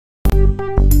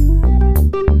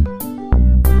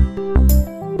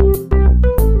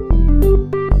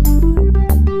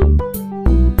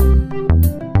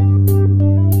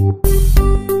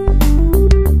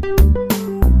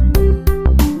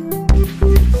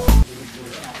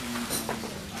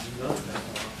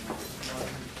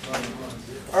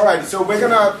right, so we're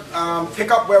going to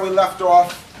pick up where we left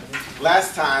off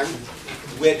last time,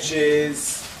 which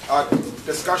is a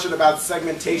discussion about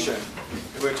segmentation.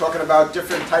 And we're talking about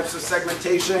different types of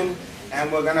segmentation,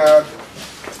 and we're going to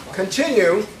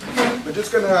continue. We're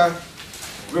just going to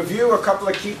review a couple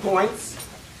of key points.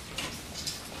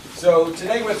 So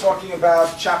today we're talking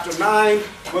about Chapter 9.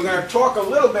 We're going to talk a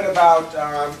little bit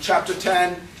about Chapter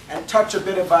 10 and touch a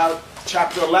bit about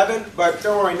Chapter 11, but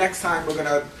don't worry, next time we're going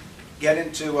to get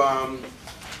into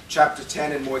Chapter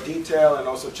 10 in more detail and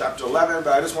also Chapter 11,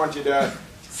 but I just want you to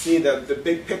see the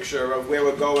big picture of where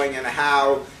we're going and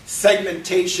how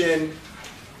segmentation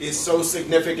is so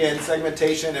significant,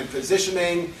 segmentation and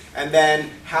positioning, and then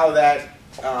how that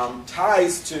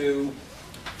ties to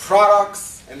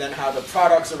products, and then how the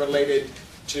products are related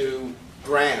to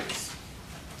brands.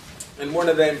 And one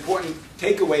of the important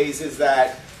takeaways is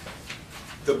that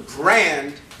the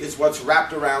brand is what's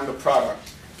wrapped around the product.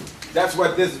 That's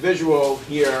what this visual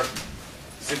here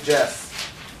suggests.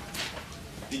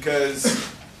 Because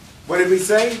what did we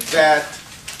say? That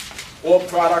all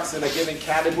products in a given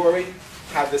category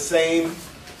have the same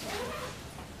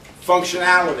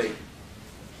functionality.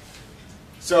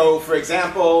 So, for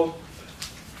example,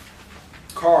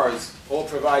 cars all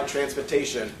provide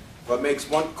transportation. What makes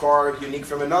one car unique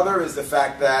from another is the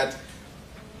fact that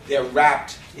they're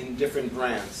wrapped in different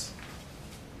brands.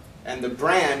 And the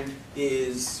brand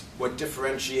is what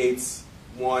differentiates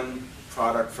one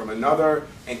product from another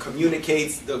and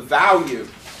communicates the value.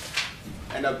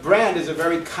 And a brand is a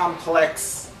very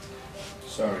complex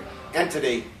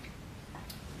entity.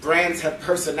 Brands have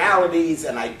personalities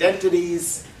and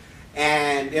identities,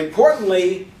 and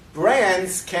importantly,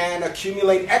 brands can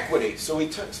accumulate equity. So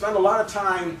we spend a lot of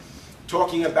time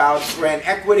talking about brand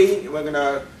equity. We're going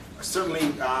to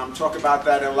certainly talk about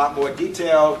that in a lot more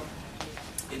detail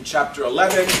in Chapter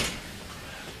 11.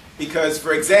 Because,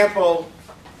 for example,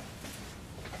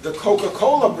 the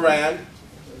Coca-Cola brand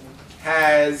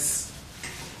has,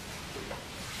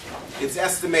 it's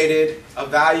estimated, a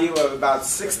value of about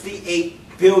 $68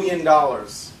 billion,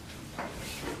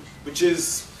 which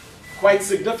is quite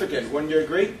significant, wouldn't you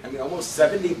agree? I mean, almost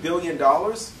 $70 billion.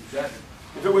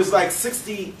 If it was like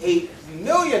 $68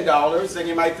 million, then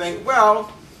you might think,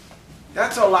 well,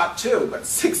 that's a lot too. But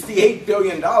 $68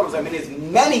 billion, I mean, there's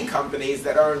many companies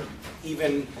that aren't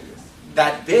even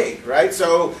that big, right?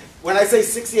 So when I say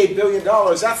 $68 billion,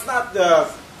 that's not the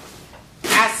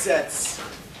assets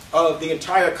of the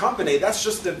entire company. That's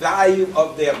just the value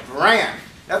of their brand.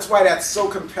 That's why that's so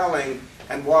compelling,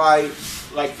 and why,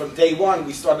 like, from day one,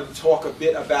 we started to talk a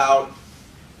bit about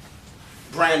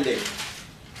branding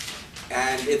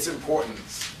and its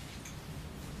importance.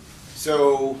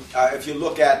 So if you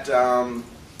look at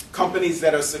companies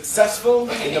that are successful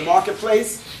in the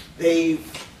marketplace, they've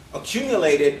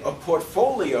accumulated a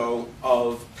portfolio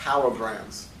of power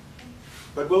brands.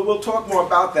 But we'll talk more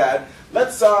about that.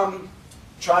 Let's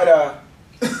try to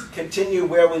continue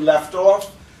where we left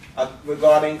off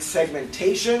regarding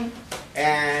segmentation.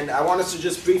 And I want us to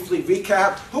just briefly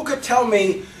recap. Who could tell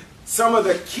me some of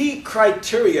the key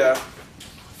criteria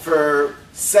for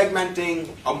segmenting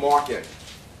a market?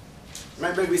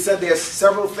 Remember, we said there's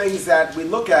several things that we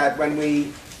look at when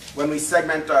we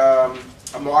segment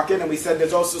a market, and we said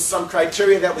there's also some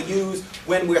criteria that we use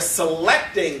when we're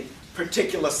selecting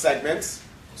particular segments.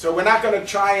 So we're not going to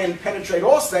try and penetrate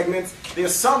all segments.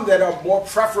 There's some that are more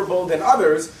preferable than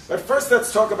others. But first,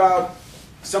 let's talk about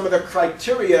some of the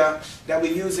criteria that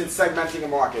we use in segmenting a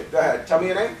market. Go ahead. Tell me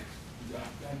your name.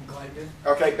 Ben Gleitman.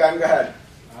 Okay, Ben, go ahead.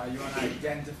 You want to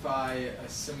identify a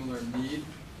similar need?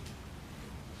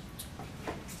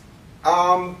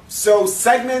 So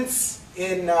segments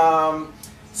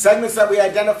that we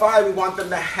identify, we want them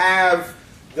to have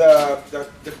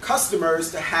the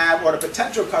customers to have, or the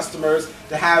potential customers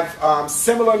to have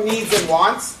similar needs and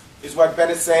wants, is what Ben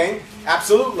is saying.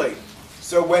 Absolutely.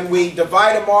 So when we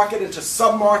divide a market into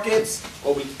sub-markets,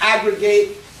 or we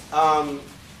aggregate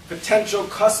potential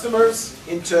customers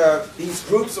into these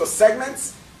groups or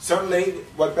segments, certainly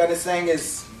what Ben is saying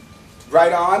is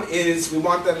right on, is we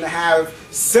want them to have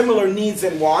similar needs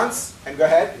and wants. And go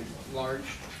ahead. Large.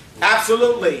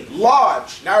 Absolutely.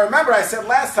 Large. Now remember, I said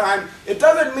last time, it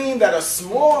doesn't mean that a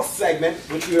small segment,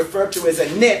 which we refer to as a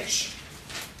niche,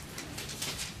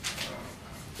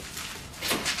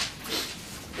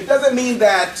 it doesn't mean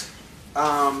that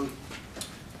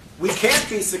we can't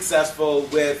be successful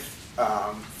with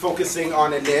focusing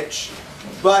on a niche,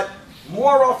 but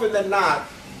more often than not,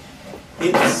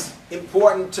 it's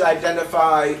important to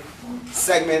identify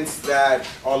segments that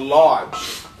are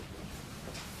large.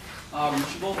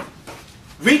 Reachable.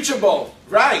 Reachable,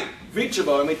 right.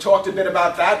 reachable, and we talked a bit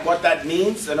about that, what that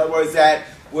means. In other words, that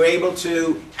we're able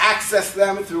to access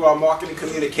them through our marketing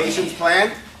communications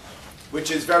plan,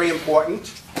 which is very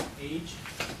important. Age?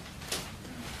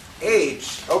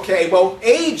 Age. Okay, well,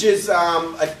 age is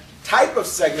a type of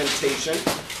segmentation,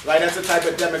 right? That's a type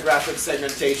of demographic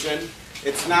segmentation.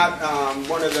 It's not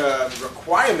one of the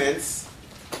requirements,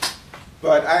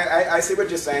 but I see what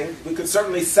you're saying. We could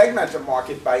certainly segment a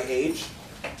market by age.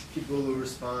 People who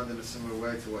respond in a similar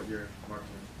way to what you're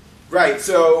marketing. Right,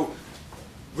 so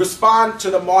respond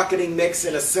to the marketing mix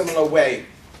in a similar way.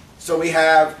 So we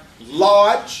have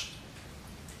large,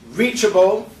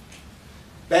 reachable,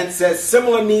 Ben says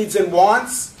similar needs and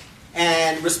wants,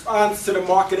 and responds to the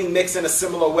marketing mix in a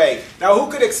similar way. Now, who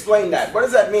could explain that? What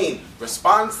does that mean?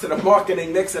 Responds to the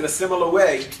marketing mix in a similar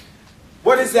way.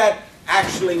 What does that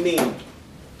actually mean?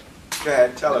 Go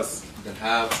ahead, tell us. That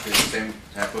have the same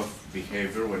type of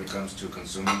behavior when it comes to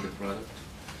consuming the product.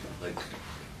 Like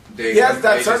they Yes, can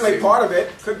that's pay the certainly same- part of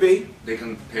it. Could be. They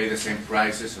can pay the same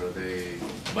prices, or they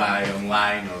buy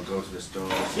online or go to the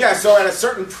stores. Yeah, so at a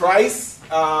certain price,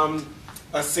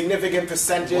 a significant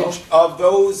percentage of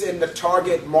those in the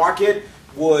target market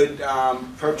would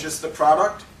purchase the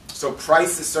product. So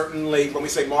price is certainly, when we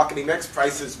say marketing mix,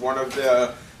 price is one of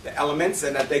the elements,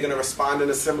 and that they're going to respond in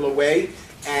a similar way.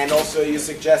 And also you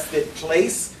suggested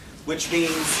place, which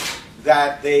means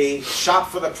that they shop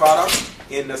for the product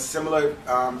in a similar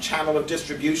channel of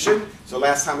distribution. So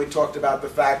last time we talked about the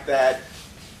fact that,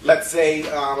 let's say,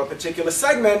 a particular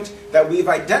segment that we've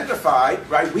identified,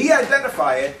 right? We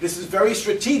identify it. This is very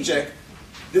strategic.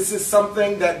 This is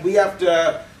something that we have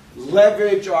to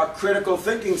leverage our critical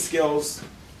thinking skills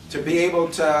to be able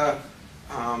to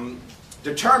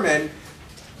determine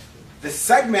the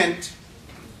segment.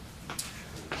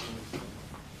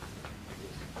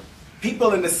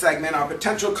 People in the segment, our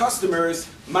potential customers,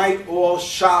 might all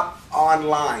shop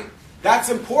online. That's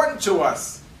important to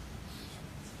us.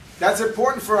 That's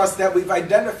important for us that we've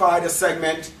identified a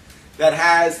segment that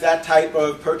has that type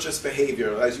of purchase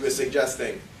behavior, as you were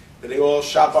suggesting, that they all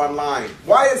shop online.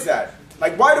 Why is that?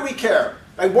 Like, why do we care?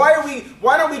 Like, why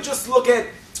don't we just look at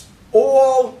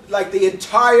all, like the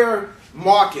entire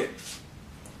market,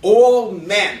 all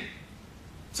men?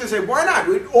 So I say, why not?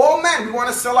 All men, we want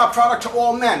to sell our product to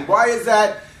all men. Why is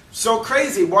that so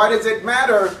crazy? Why does it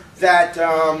matter that,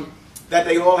 that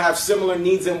they all have similar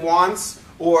needs and wants,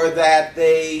 or that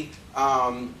they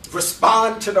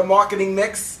respond to the marketing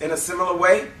mix in a similar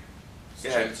way?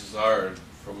 Chances are,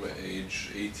 from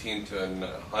age 18 to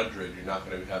 100, you're not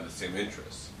going to have the same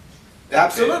interests.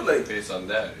 Absolutely. Based on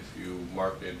that, if you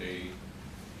market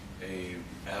a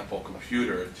Apple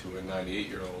computer to a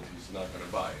 98-year-old, he's not going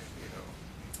to buy it.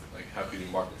 Like, how can you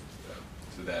market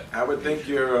to that? I would think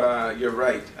you're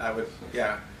right. I would,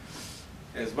 yeah.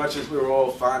 As much as we were all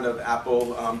fond of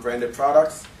Apple branded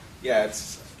products, yeah,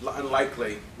 it's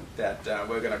unlikely that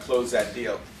we're going to close that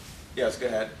deal. Yes, go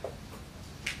ahead.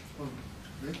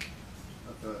 Me?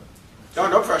 No,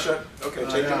 no pressure. Okay,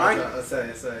 take your mind. I'll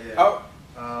say, yeah. Oh.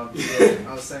 Yeah,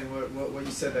 I was saying what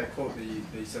you said, that quote that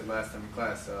you said last time in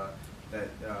class, that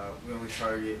we only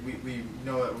target, we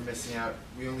know that we're missing out,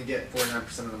 we only get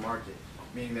 49% of the market,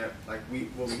 meaning that like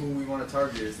who we want to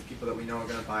target is the people that we know are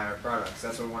going to buy our products.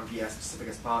 That's why we want to be as specific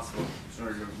as possible in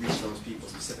order to reach those people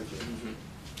specifically. Mm-hmm.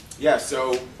 Yeah,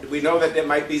 so we know that there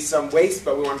might be some waste,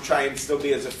 but we want to try and still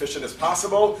be as efficient as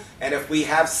possible. And if we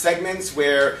have segments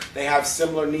where they have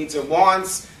similar needs and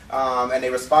wants, and they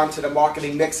respond to the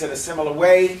marketing mix in a similar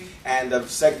way, and the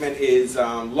segment is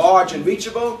large and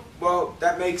reachable, well,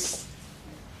 that makes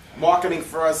marketing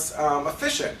for us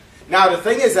efficient. Now, the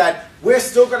thing is that we're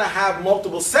still going to have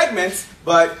multiple segments,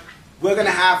 but we're going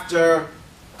to have to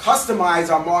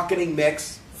customize our marketing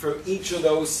mix for each of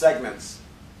those segments.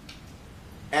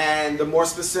 And the more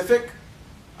specific,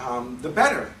 the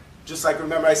better. Just like,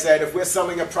 remember I said, if we're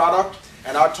selling a product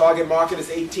and our target market is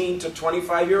 18 to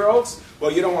 25-year-olds,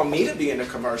 well, you don't want me to be in a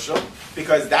commercial,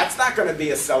 because that's not going to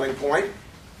be a selling point.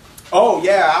 Oh,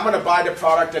 yeah, I'm going to buy the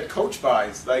product that Coach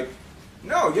buys. Like,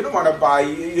 no, you don't want to buy.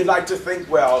 You'd like to think,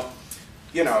 well,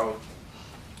 you know,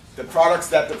 the products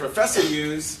that the professor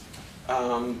used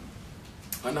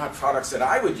are not products that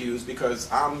I would use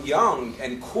because I'm young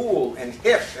and cool and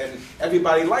hip and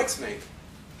everybody likes me,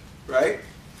 right?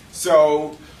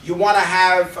 So you want to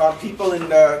have people in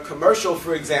the commercial,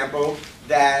 for example,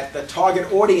 that the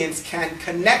target audience can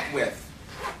connect with,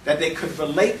 that they could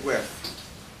relate with.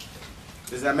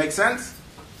 Does that make sense?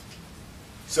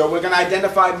 So we're going to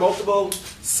identify multiple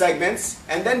segments,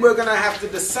 and then we're going to have to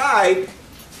decide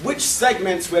which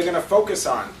segments we're going to focus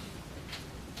on,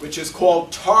 which is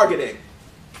called targeting.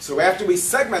 So after we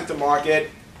segment the market,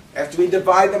 after we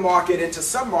divide the market into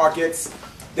submarkets,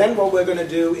 then what we're going to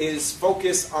do is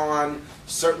focus on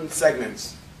certain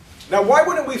segments. Now, why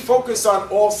wouldn't we focus on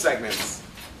all segments?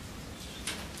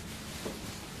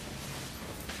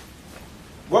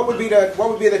 What would be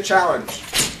the challenge?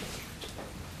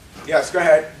 Yes, go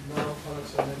ahead.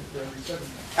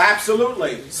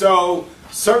 Absolutely. So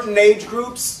certain age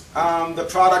groups, the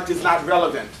product is not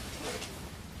relevant.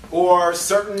 Or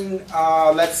certain,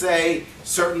 let's say,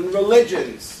 certain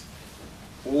religions,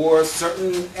 or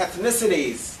certain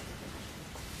ethnicities.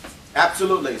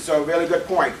 Absolutely. So really good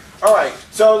point. All right.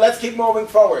 So let's keep moving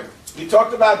forward. We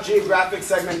talked about geographic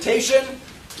segmentation.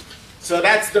 So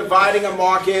that's dividing a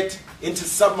market into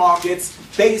submarkets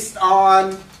based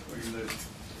on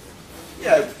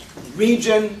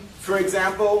region, for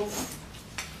example,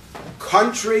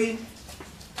 country,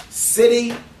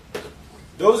 city.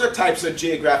 Those are types of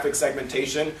geographic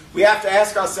segmentation. We have to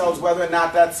ask ourselves whether or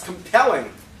not that's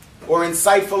compelling or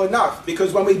insightful enough.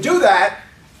 Because when we do that,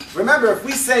 remember, if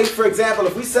we say, for example,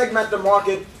 if we segment the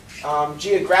market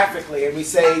geographically and we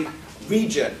say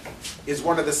region is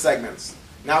one of the segments.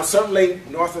 Now, certainly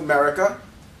North America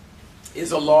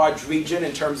is a large region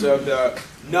in terms of the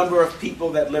number of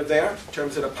people that live there, in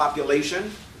terms of the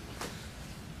population,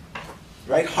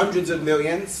 right? Hundreds of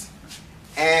millions.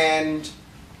 And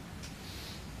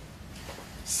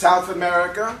South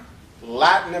America,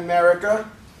 Latin America,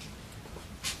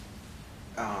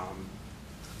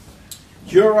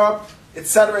 Europe,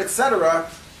 etc., etc.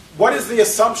 What is the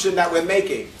assumption that we're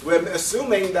making? We're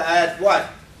assuming that what?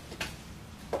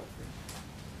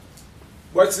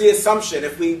 What's the assumption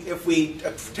if we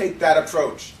take that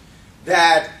approach?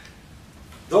 That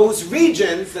those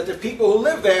regions, that the people who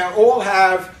live there all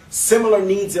have similar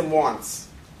needs and wants.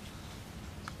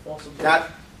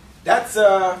 That's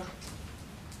a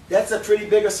pretty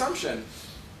big assumption.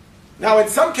 Now, in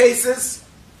some cases,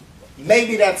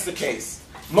 maybe that's the case.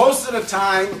 Most of the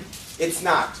time, it's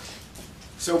not.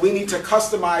 So we need to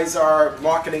customize our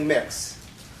marketing mix.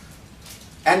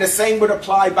 And the same would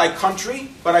apply by country,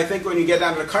 but I think when you get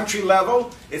down to the country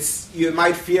level, you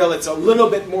might feel it's a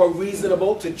little bit more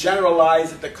reasonable to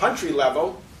generalize at the country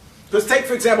level. Because take,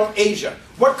 for example, Asia.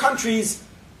 What countries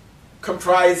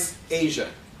comprise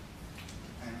Asia?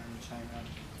 China.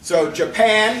 So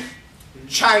Japan,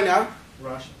 China,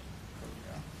 Russia,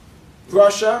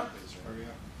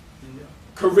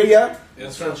 Korea,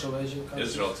 Central Asian countries.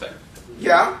 Israel tech.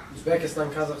 yeah.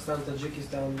 Uzbekistan, Kazakhstan,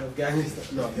 Tajikistan,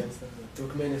 Afghanistan, no, Afghanistan,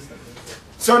 Turkmenistan.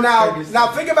 So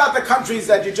now think about the countries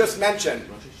that you just mentioned.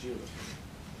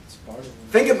 It's part of it.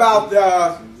 Think about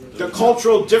the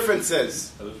cultural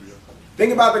differences.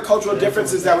 Think about the cultural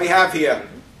differences that we have here.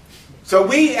 So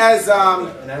we, as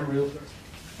And I'm real person.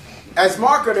 as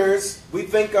marketers, we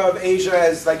think of Asia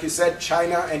as, like you said,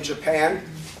 China and Japan.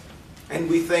 And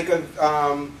we think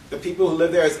of the people who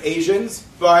live there as Asians.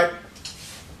 But,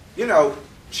 you know,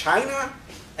 China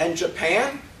and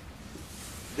Japan,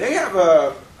 they have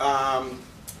a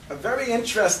very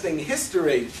interesting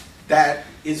history that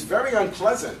is very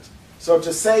unpleasant. So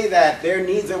to say that their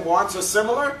needs and wants are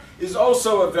similar is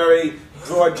also a very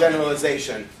broad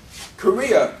generalization.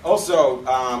 Korea, also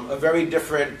a very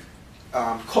different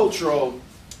cultural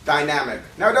dynamic.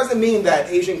 Now, it doesn't mean that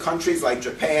Asian countries like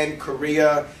Japan,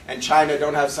 Korea, and China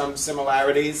don't have some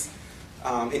similarities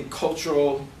in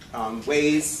cultural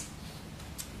ways,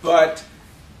 but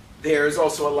there's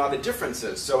also a lot of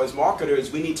differences. So as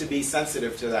marketers, we need to be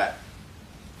sensitive to that.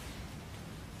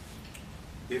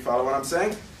 You follow what I'm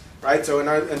saying? Right? So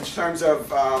in terms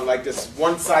of like this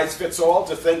one-size-fits-all,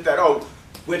 to think that, oh,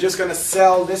 we're just going to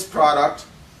sell this product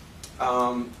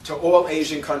to all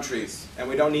Asian countries, and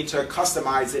we don't need to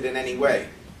customize it in any way.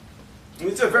 And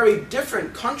these are very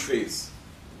different countries,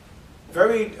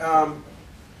 very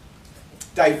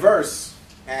diverse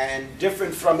and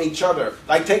different from each other.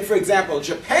 Like take, for example,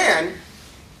 Japan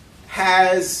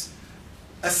has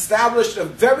established a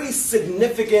very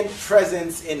significant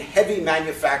presence in heavy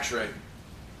manufacturing.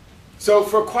 So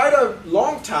for quite a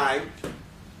long time,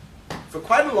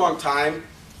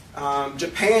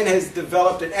 Japan has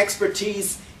developed an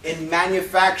expertise in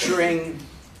manufacturing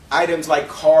items like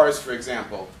cars, for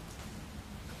example.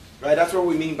 Right? That's what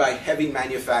we mean by heavy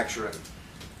manufacturing.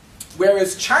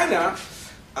 Whereas China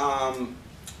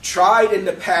tried in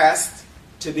the past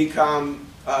to become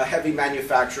a heavy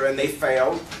manufacturer, and they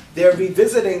failed. They're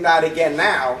revisiting that again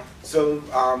now. So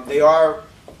they are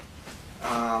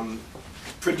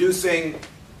producing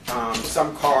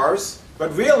some cars,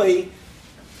 but really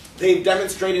they've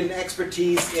demonstrated an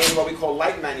expertise in what we call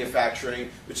light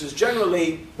manufacturing, which is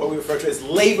generally what we refer to as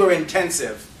labor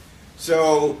intensive.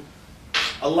 So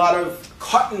a lot of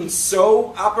cut and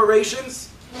sew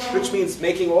operations, which means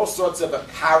making all sorts of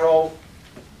apparel,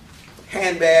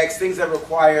 handbags, things that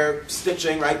require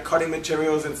stitching, right? Cutting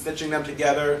materials and stitching them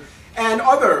together, and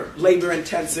other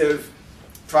labor-intensive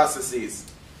processes.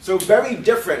 So very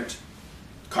different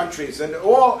countries in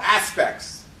all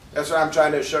aspects. That's what I'm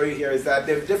trying to show you here, is that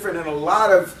they're different in a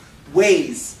lot of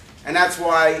ways, and that's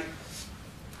why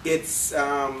it's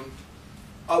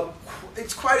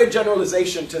quite a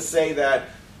generalization to say that,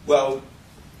 well,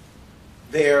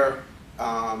 they're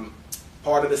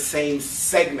part of the same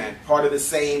segment, part of the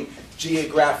same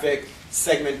geographic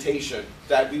segmentation,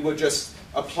 that we would just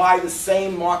apply the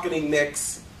same marketing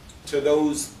mix to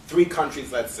those 3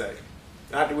 countries, let's say.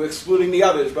 Not that we're excluding the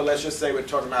others, but let's just say we're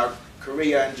talking about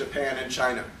Korea and Japan and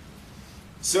China.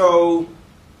 So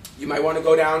you might want to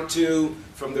go down to,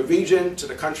 from the region to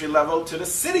the country level to the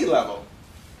city level.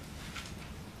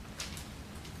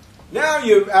 Now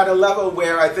you're at a level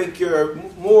where I think you're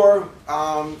more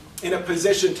in a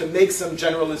position to make some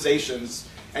generalizations.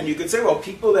 And you could say, well,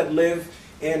 people that live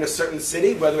in a certain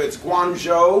city, whether it's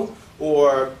Guangzhou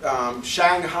or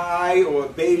Shanghai or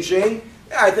Beijing,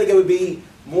 I think it would be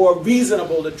more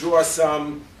reasonable to draw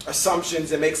some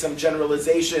assumptions and make some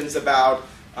generalizations about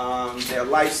their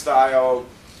lifestyle,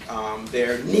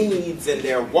 their needs and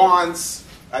their wants.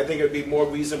 I think it would be more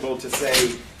reasonable to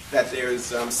say that there's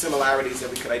similarities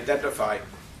that we could identify.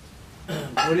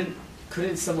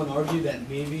 Couldn't someone argue that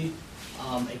maybe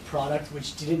a product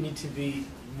which didn't need to be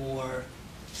more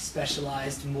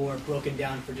specialized, more broken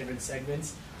down for different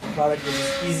segments, a product which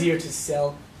is easier to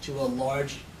sell to a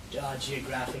large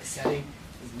geographic setting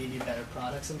is maybe a better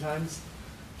product sometimes?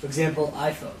 For example,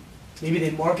 iPhone. Maybe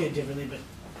they market it differently, but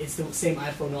it's the same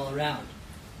iPhone all around.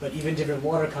 But even different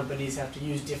water companies have to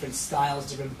use different styles,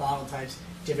 different bottle types,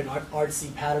 different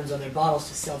artsy patterns on their bottles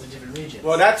to sell to different regions.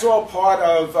 Well, that's all part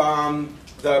of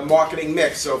the marketing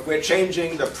mix. So if we're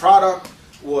changing the product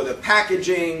or the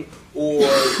packaging or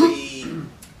the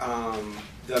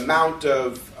amount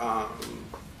of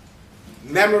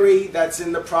memory that's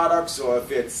in the products, or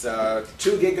if it's 2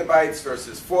 gigabytes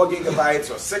versus 4 gigabytes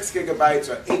or 6 gigabytes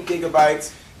or 8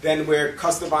 gigabytes, then we're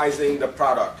customizing the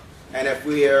product. And if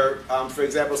we're, for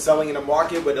example, selling in a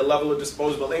market where the level of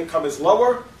disposable income is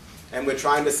lower, and we're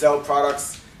trying to sell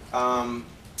products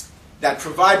that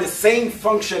provide the same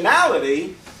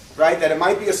functionality, right, that it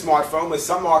might be a smartphone. With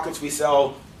some markets we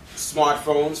sell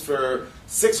smartphones for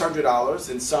 $600,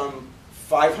 in some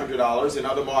 $500, in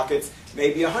other markets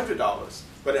maybe $100.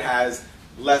 But it has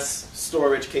less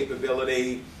storage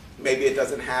capability, maybe it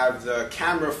doesn't have the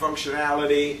camera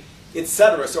functionality,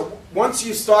 etc. So once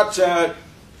you start to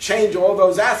change all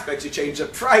those aspects, you change the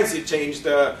price, you change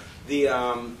the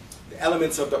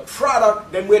elements of the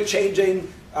product, then we're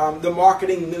changing the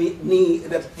marketing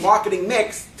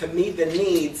mix to meet the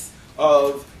needs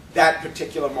of that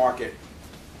particular market.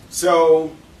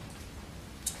 So,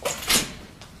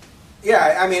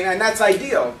 yeah, I mean, and that's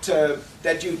ideal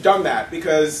that you've done that,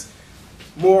 because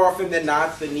more often than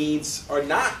not, the needs are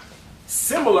not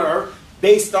similar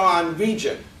based on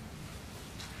region.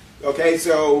 Okay,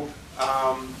 so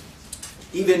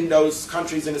even those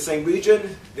countries in the same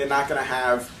region, they're not going to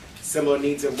have similar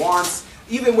needs and wants.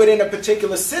 Even within a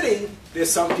particular city,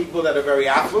 there's some people that are very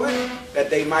affluent that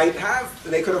they might have,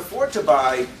 they could afford to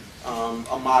buy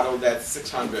a model that's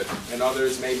 $600, and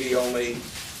others maybe only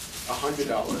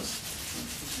 $100.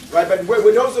 Right, but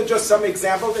those are just some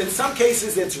examples. In some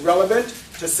cases, it's relevant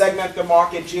to segment the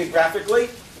market geographically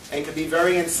and can be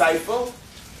very insightful.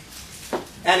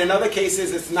 And in other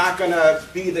cases, it's not going to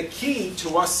be the key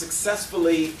to us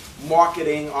successfully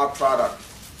marketing our product.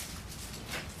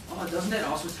 Doesn't that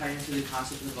also tie into the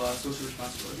concept of social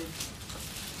responsibility?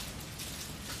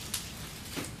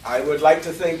 I would like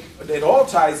to think it all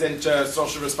ties into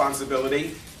social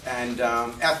responsibility and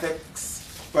ethics.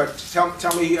 But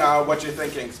tell me what you're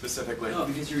thinking specifically. No,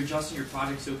 because you're adjusting your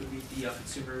product so it could meet the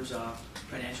consumer's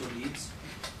financial needs.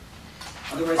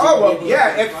 Otherwise, oh, well,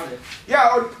 yeah,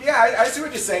 I see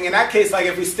what you're saying. In that case, like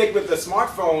if we stick with the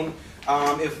smartphone,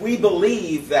 if we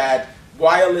believe that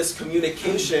wireless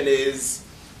communication is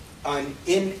an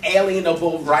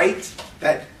inalienable right,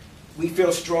 that we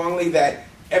feel strongly that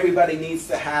everybody needs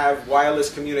to have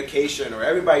wireless communication, or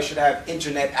everybody should have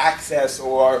internet access,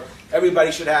 or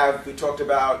everybody should have, we talked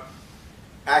about,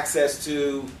 access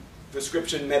to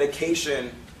prescription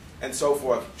medication and so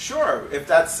forth. Sure, if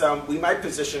that's, we might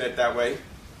position it that way.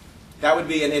 That would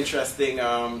be an interesting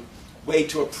way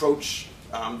to approach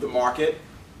the market.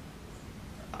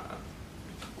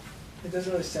 It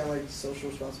doesn't really sound like social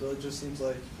responsibility. It just seems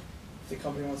like the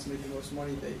company wants to make the most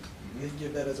money, they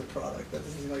give that as a product. That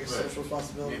doesn't seem like a social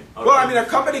responsibility. Well, I mean, a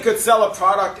company could sell a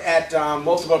product at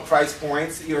multiple price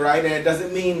points, you're right, and it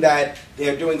doesn't mean that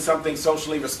they're doing something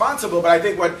socially responsible, but I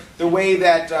think the way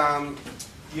that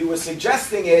you were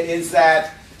suggesting it is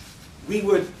that we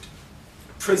would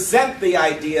present the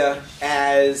idea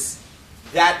as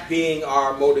that being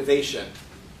our motivation.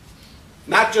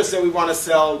 Not just that we want to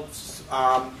sell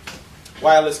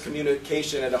wireless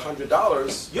communication at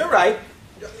 $100. You're right.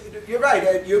 You're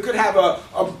right. You could have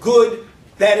a good,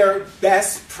 better,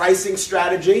 best pricing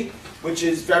strategy, which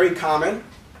is very common.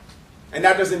 And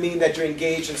that doesn't mean that you're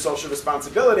engaged in social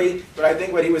responsibility, but I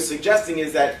think what he was suggesting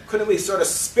is that couldn't we sort of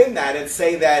spin that and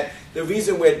say that the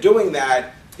reason we're doing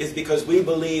that is because we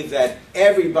believe that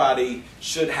everybody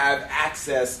should have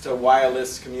access to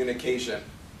wireless communication.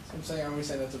 So I'm saying, are we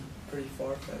saying that's a pretty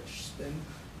far-fetched spin?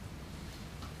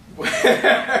 Well,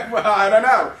 I don't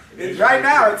know. Right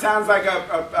now, it sounds like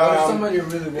What if somebody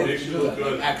really wanted to do that?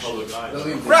 Like, actually,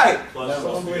 right.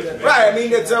 Right. I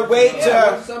mean, it's a way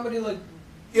to. Somebody like.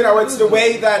 You know, it's the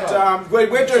way that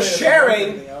we're just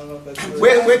sharing.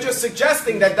 We're just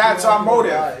suggesting that that's our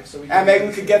motive, and maybe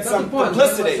we could get some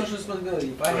publicity. Social responsibility.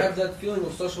 If I have that feeling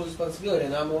of social responsibility,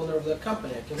 and I'm owner of that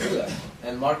company, I can do that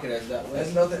and market as that way.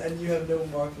 There's nothing, and you have no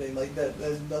marketing like that.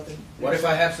 There's nothing. What if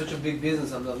I have such a big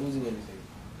business? I'm not losing anything.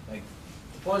 Like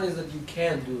the point is that you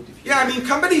can do it. If you I mean,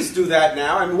 companies do that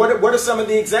now. I mean, what are some of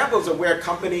the examples of where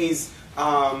companies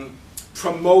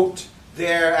promote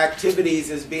their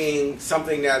activities as being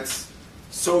something that's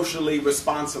socially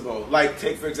responsible? Like,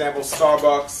 take for example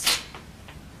Starbucks,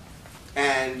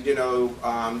 and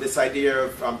this idea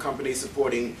of companies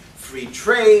supporting free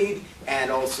trade,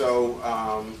 and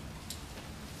also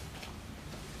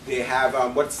they have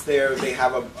they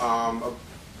have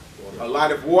a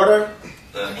line of water,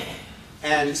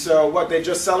 and so what, they're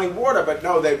just selling water, but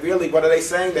no, they really, what are they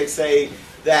saying? They say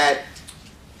that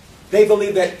they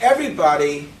believe that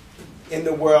everybody in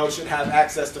the world should have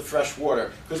access to fresh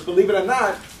water. Because believe it or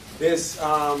not, there's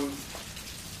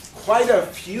quite a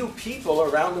few people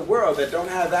around the world that don't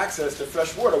have access to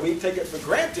fresh water. We take it for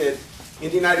granted in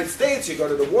the United States. You go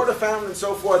to the water fountain and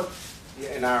so forth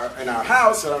in our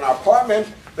house or in our apartment,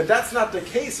 but that's not the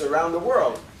case around the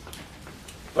world.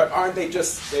 But aren't they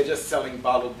they're just selling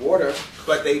bottled water,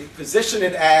 but they position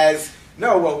it as,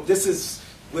 no, well,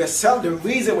 the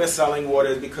reason we're selling water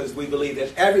is because we believe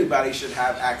that everybody should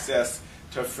have access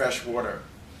to fresh water.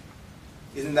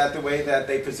 Isn't that the way that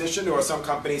they position it? Or some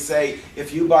companies say,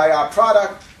 if you buy our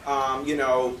product,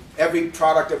 every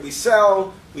product that we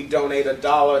sell, we donate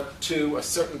 $1 to a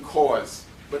certain cause.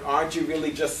 But aren't you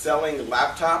really just selling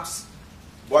laptops?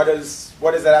 What does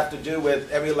that have to do with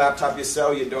every laptop you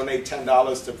sell, you donate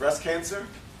 $10 to breast cancer?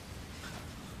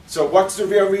 So what's the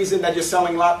real reason that you're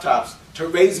selling laptops? To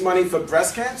raise money for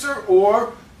breast cancer,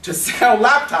 or to sell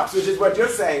laptops, which is what you're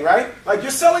saying, right? Like,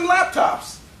 you're selling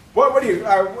laptops. What are you,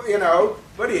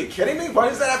 what are you kidding me? What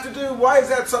does that have to do? Why is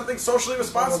that something socially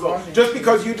responsible? Just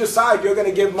because you decide you're going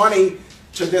to give money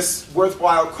to this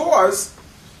worthwhile cause,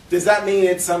 does that mean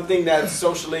it's something that's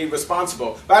socially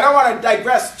responsible? But I don't want to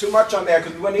digress too much on there,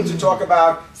 because we need to talk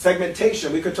about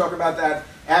segmentation. We could talk about that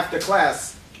after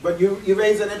class. But you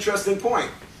raise an interesting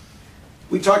point.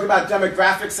 We talked about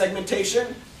demographic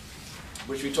segmentation,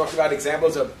 which we talked about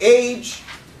examples of age.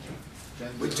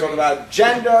 We talked about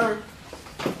gender,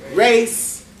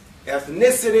 race,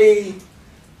 ethnicity,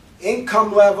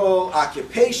 income level,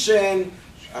 occupation,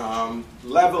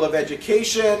 level of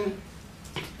education.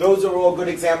 Those are all good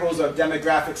examples of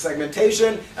demographic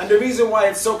segmentation. And the reason why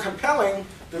it's so compelling,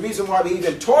 the reason why we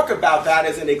even talk about that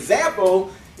as an example,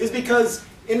 is because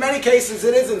in many cases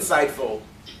it is insightful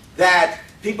that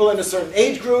people in a certain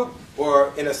age group,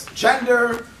 or in a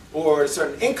gender, or a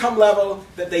certain income level,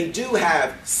 that they do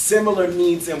have similar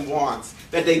needs and wants,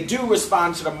 that they do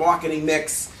respond to the marketing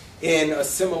mix in a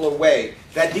similar way,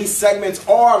 that these segments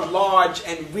are large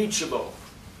and reachable.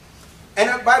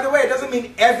 And by the way, it doesn't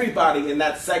mean everybody in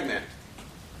that segment,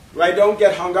 right? Don't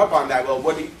get hung up on that. Well,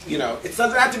 it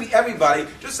doesn't have to be everybody,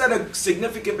 just that a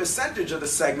significant percentage of the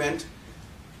segment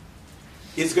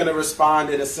is going to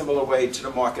respond in a similar way to the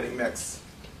marketing mix.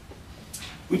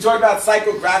 We talked about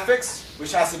psychographics,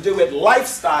 which has to do with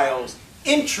lifestyles,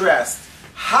 interests,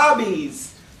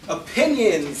 hobbies,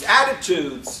 opinions,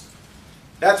 attitudes.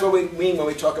 That's what we mean when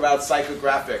we talk about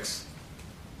psychographics.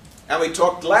 And we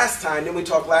talked last time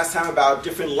about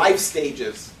different life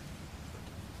stages.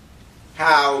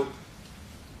 How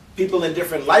people in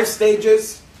different life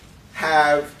stages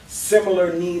have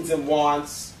similar needs and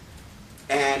wants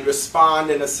and respond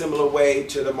in a similar way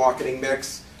to the marketing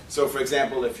mix. So for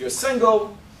example, if you're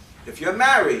single, if you're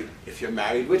married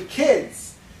with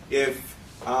kids, if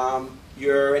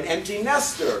you're an empty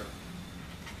nester.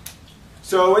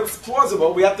 So it's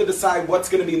plausible. We have to decide what's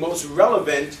going to be most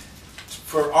relevant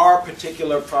for our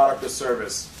particular product or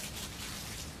service.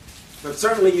 But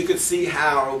certainly you could see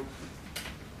how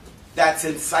that's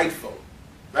insightful,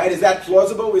 right? Is that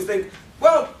plausible? We think,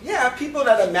 well, yeah, people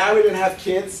that are married and have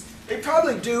kids, they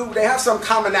have some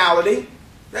commonality.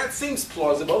 That seems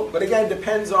plausible, but again, it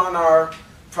depends on our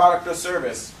product or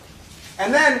service.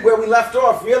 And then where we left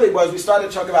off really was we started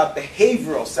to talk about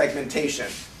behavioral segmentation.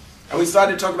 And we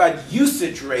started to talk about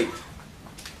usage rate.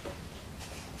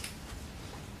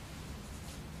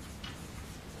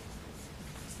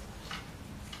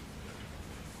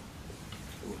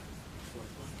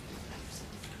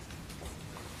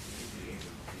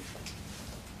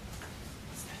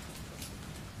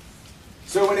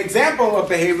 So an example of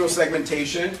behavioral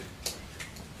segmentation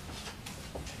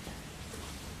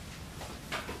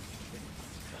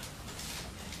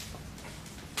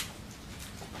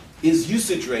is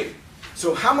usage rate.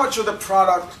 So how much of the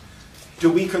product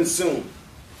do we consume?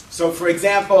 So for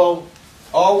example,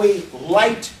 are we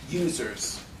light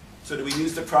users? So do we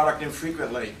use the product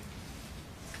infrequently?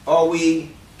 Are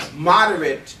we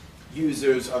moderate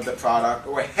users of the product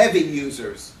or heavy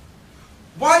users?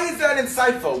 Why is that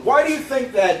insightful? Why do you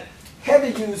think that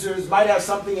heavy users might have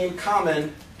something in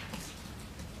common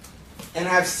and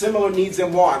have similar needs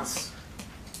and wants?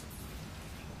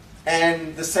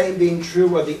 And the same being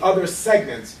true of the other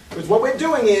segments. Because what we're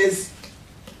doing is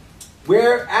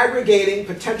we're aggregating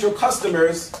potential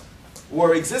customers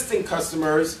or existing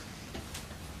customers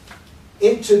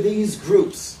into these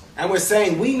groups. And we're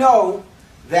saying we know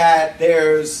that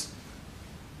there's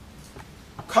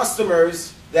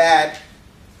customers that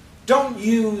don't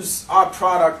use our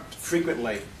product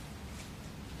frequently.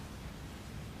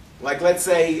 Like let's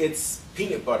say it's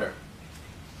peanut butter.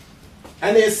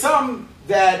 And there's some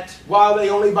that, while they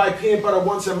only buy peanut butter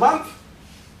once a month,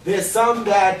 there's some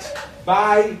that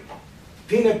buy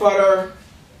peanut butter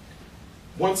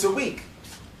once a week.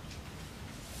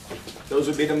 Those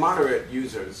would be the moderate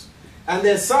users. And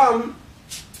there's some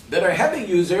that are heavy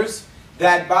users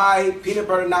that buy peanut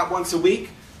butter not once a week,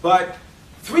 but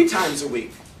 3 times a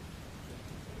week.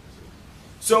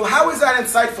 So how is that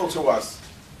insightful to us?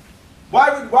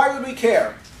 Why would we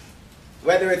care?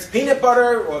 Whether it's peanut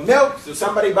butter or milk, so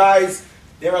somebody buys,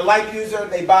 they're a light user,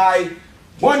 they buy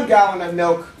 1 gallon of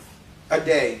milk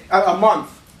a month.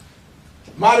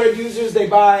 Moderate users, they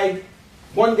buy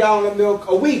 1 gallon of milk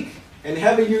a week. And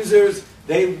heavy users,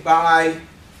 they buy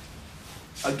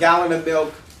a gallon of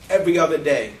milk every other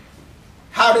day.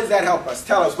 How does that help us?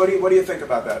 Tell us, what do you think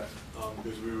about that?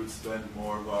 Because we would spend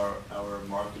more of our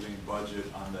marketing budget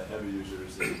on the heavy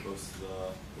users as opposed to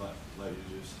the light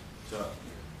users.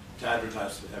 To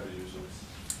advertise to the heavy users.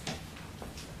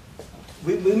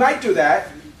 We might do that.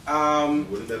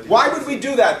 Why would we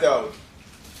do that, though?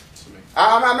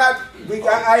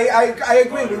 I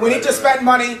agree. We need to spend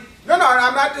money. No,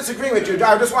 I'm not disagreeing with you.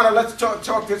 I just want to let's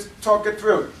talk it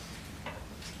through.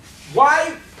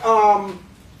 Why?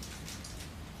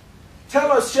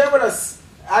 Share with us.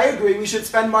 I agree. We should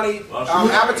spend money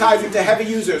advertising to heavy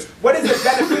users. What is the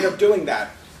benefit of doing that?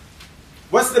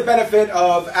 What's the benefit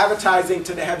of advertising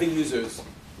to the heavy users?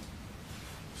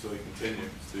 So they continue.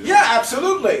 Yeah,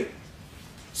 absolutely.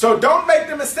 So don't make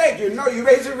the mistake. You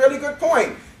raise a really good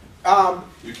point.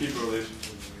 You keep a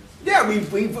relationship. Yeah, we've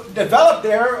developed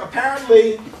there.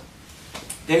 Apparently,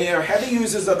 they are heavy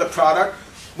users of the product.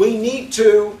 We need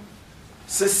to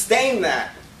sustain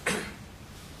that.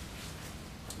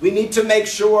 We need to make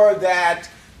sure that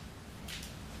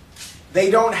they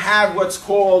don't have what's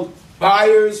called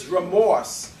buyer's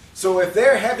remorse. So if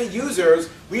they're heavy users,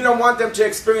 we don't want them to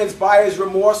experience buyer's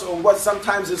remorse or what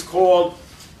sometimes is called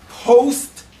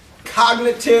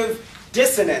post-cognitive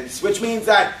dissonance, which means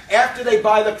that after they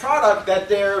buy the product that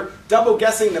they're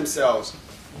double-guessing themselves.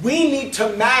 We need to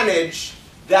manage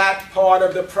that part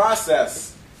of the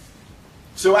process.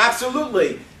 So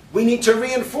absolutely, we need to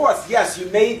reinforce, yes, you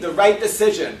made the right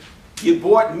decision. You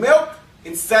bought milk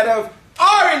instead of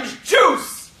orange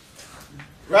juice,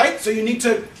 right? So you need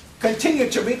to continue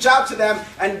to reach out to them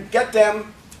and get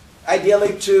them,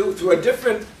 ideally, through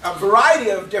a variety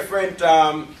of different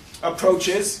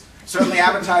approaches. Certainly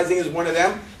advertising is one of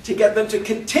them, to get them to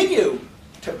continue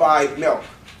to buy milk.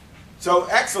 So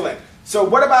excellent. So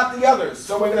what about the others?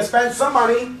 So we're going to spend some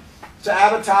money to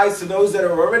advertise to those that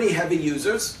are already heavy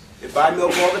users. They buy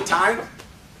milk all the time.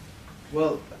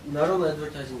 Well, not only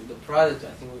advertising the product, I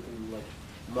think we can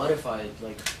modify it.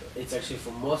 It's actually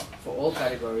for all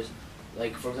categories.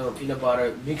 like for example peanut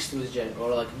butter mixed with jam,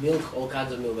 or like milk, all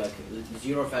kinds of milk, like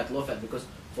zero fat, low fat, because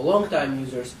for long time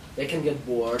users they can get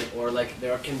bored, or like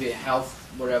there can be health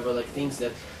whatever, like things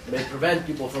that may prevent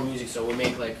people from using, so we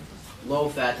make like low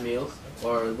fat milk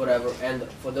or whatever, and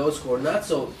for those who are not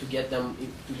so, to get them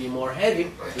to be more heavy,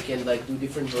 we can like do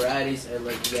different varieties and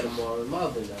like get them more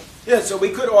mild than that. Yeah, so we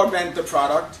could augment the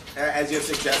product as you're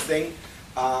suggesting,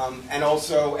 and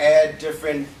also add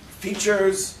different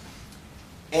features,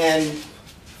 and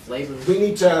Flavors. we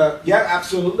need to, yeah,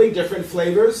 absolutely, different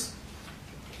flavors,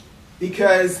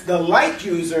 because the light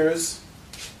users,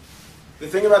 the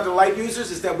thing about the light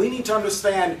users is that we need to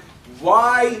understand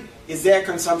why is their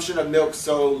consumption of milk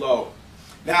so low.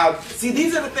 Now, see,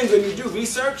 these are the things when you do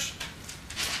research,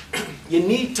 you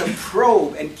need to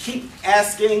probe and keep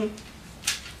asking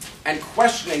and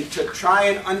questioning to try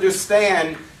and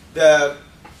understand the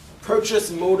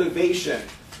purchase motivation,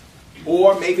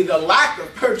 or maybe the lack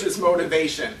of purchase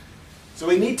motivation. So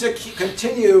we need to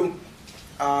continue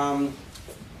to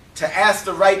ask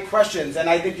the right questions. And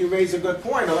I think you raised a good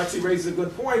point, Alexei raised a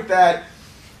good point, that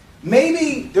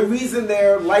maybe the reason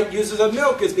they're light users of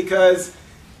milk is because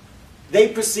they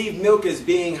perceive milk as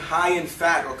being high in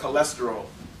fat or cholesterol.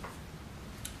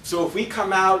 So if we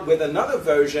come out with another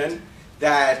version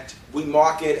that we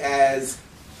market as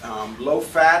low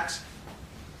fat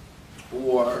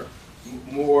or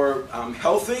more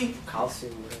healthy,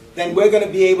 Calcium, whatever. then we're going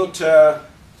to be able to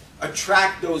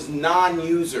attract those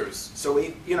non-users. So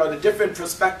we, the different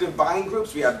prospective buying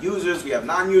groups, we have users, we have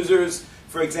non-users,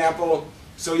 for example.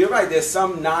 So you're right, there's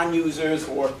some non-users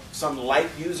or some light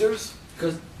users.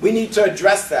 Because We need to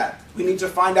address that. We need to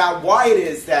find out why it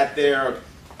is that they're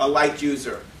a light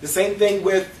user. The same thing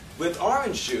with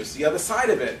orange juice. The other side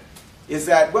of it is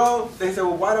that, well, they say,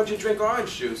 well, why don't you drink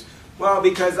orange juice? Well,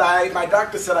 because my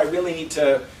doctor said I really need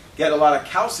to get a lot of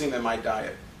calcium in my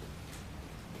diet.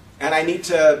 And I need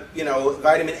to,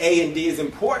 vitamin A and D is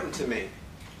important to me.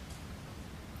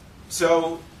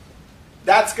 So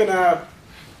that's going to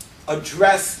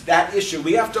address that issue.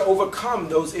 We have to overcome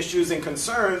those issues and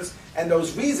concerns and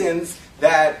those reasons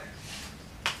that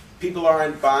people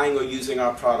aren't buying or using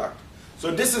our product. So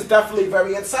this is definitely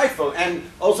very insightful. And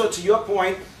also to your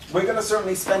point, we're going to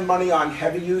certainly spend money on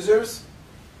heavy users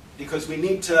because we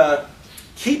need to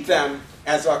keep them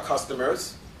as our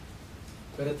customers.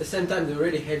 but at the same time they're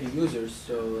already heavy users,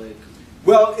 so like.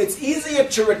 Well, it's easier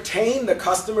to retain the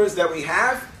customers that we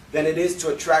have than it is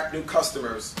to attract new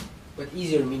customers. But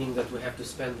easier meaning that we have to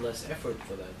spend less effort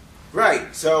for that.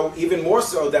 Right, so even more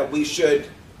so that we should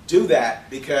do that,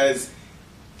 because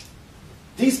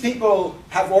these people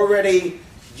have already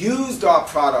used our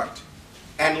product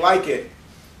and like it.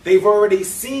 They've already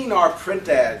seen our print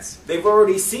ads. They've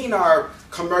already seen our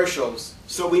commercials.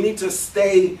 So we need to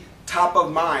stay top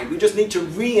of mind. We just need to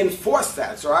reinforce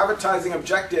that. So our advertising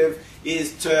objective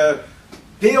is to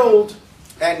build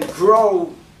and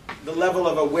grow the level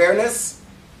of awareness,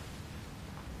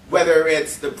 whether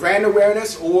it's the brand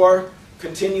awareness or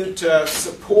continue to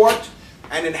support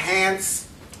and enhance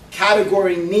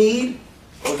category need,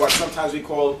 or what sometimes we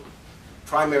call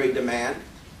primary demand.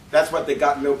 That's what the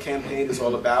Got Milk campaign is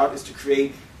all about, is to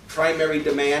create primary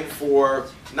demand for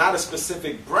not a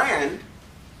specific brand,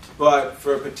 but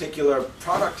for a particular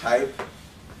product type,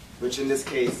 which in this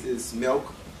case is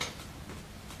milk.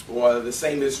 Or the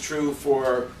same is true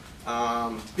for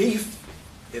beef.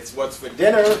 It's what's for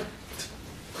dinner,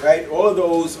 right? All of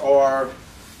those are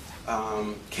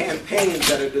campaigns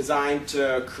that are designed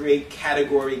to create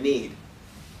category need.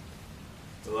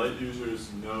 The light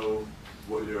users know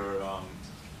what your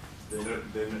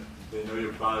they know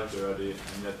your product already,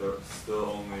 and yet they're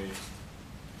still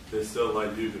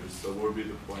light users. So what would be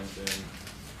the point then?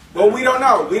 Well, we don't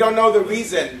know. We don't know the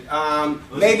reason.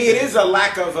 Maybe it is a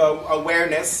lack of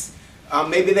awareness.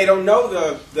 Maybe they don't know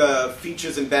the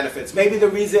features and benefits. Maybe the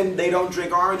reason they don't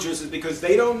drink orange juice is because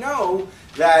they don't know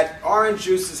that orange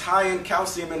juice is high in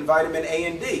calcium and vitamin A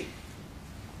and D.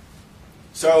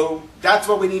 So that's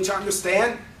what we need to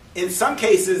understand. In some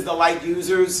cases, the light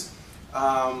users,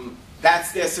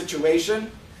 that's their situation.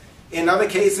 In other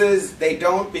cases, they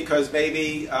don't, because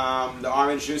maybe the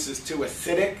orange juice is too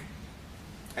acidic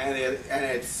and it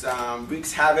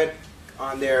wreaks havoc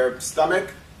on their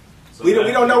stomach. So We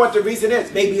don't know what the reason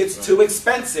is. Maybe it's too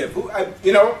expensive.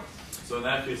 So in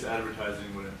that case,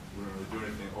 advertising wouldn't really do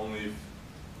anything. Only,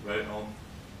 right?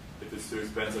 If it's too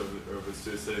expensive or if it's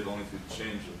too acidic, only if you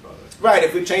change the product. Right,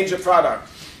 if we change the product.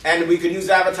 And we could use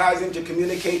advertising to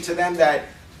communicate to them that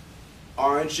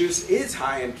orange juice is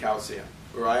high in calcium,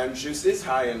 or orange juice is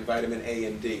high in vitamin A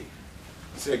and D.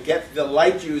 So get the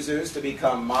light users to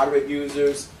become moderate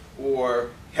users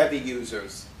or heavy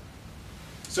users.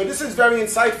 So this is very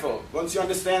insightful. Once you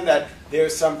understand that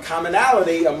there's some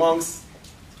commonality amongst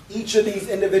each of these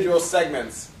individual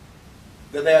segments,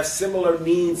 that they have similar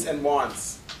needs and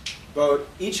wants. But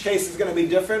each case is going to be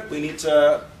different. We need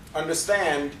to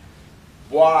understand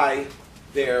why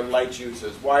they're light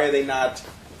users. Why are they not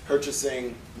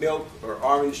purchasing milk or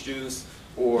orange juice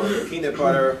or peanut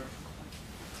butter?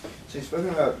 So you've spoken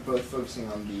about both focusing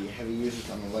on the heavy users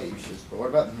and the light users, but what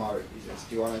about the moderate users?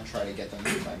 Do you want to try to get them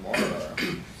to buy more? Or?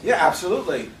 Yeah,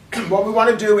 absolutely. What we want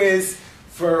to do is,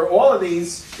 for all of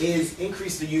these, is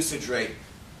increase the usage rate.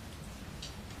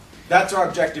 That's our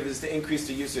objective, is to increase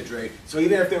the usage rate. So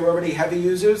even if they're already heavy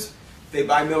users, they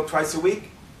buy milk twice a week,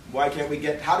 how do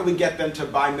we get them to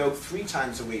buy milk 3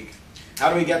 times a week?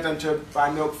 How do we get them to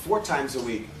buy milk 4 times a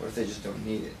week? What if they just don't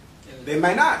need it? They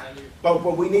may not. But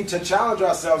we need to challenge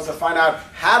ourselves to find out,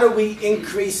 how do we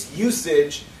increase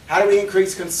usage, how do we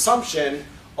increase consumption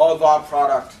of our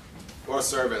product or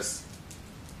service?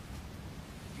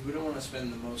 You wouldn't want to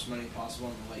spend the most money possible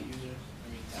on the light user. I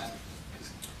mean, that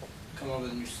come up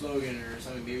with a new slogan or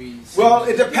something, maybe. Well,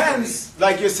 it depends.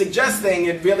 Like you're suggesting,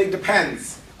 it really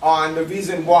depends on the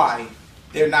reason why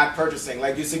they're not purchasing.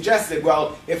 Like you suggested,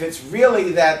 well, if it's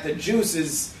really that the juice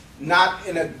is not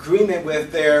in agreement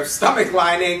with their stomach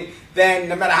lining, then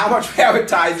no matter how much we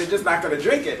advertise, they're just not going to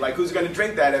drink it. Like, who's going to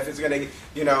drink that if it's going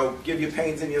to, give you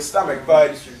pains in your stomach?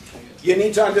 But you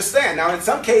need to understand. Now, in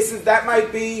some cases, that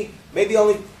might be maybe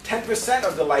only 10%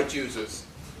 of the light users.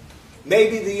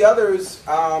 Maybe the others,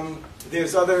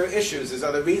 there's other issues, there's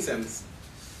other reasons.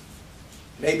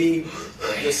 Maybe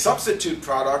the substitute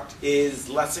product is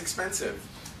less expensive.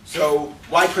 So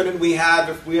why couldn't we have,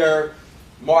 if we are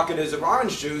marketers of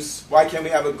orange juice, why can't we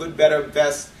have a good, better,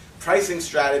 best pricing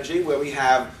strategy where we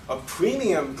have a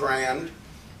premium brand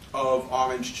of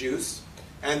orange juice,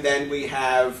 and then we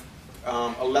have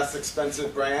a less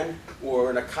expensive brand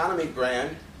or an economy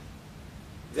brand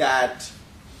that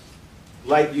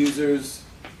light users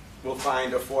will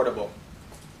find affordable?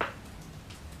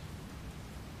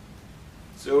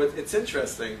 So it's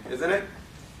interesting, isn't it,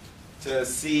 to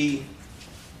see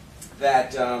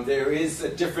that there is a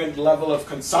different level of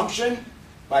consumption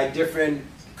by different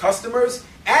customers.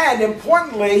 And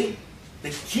importantly,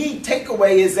 the key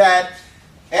takeaway is that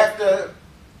after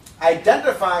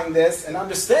identifying this and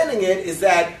understanding it, is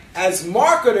that as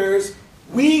marketers,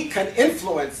 we can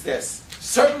influence this.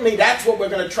 Certainly that's what we're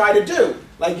going to try to do.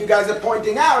 Like you guys are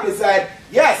pointing out, is that,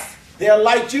 yes, they're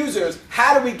light users.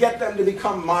 How do we get them to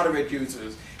become moderate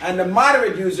users? And the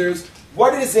moderate users,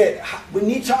 what is it? We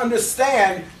need to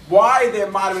understand why they're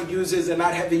moderate users and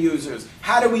not heavy users.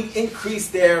 How do we increase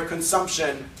their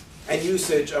consumption and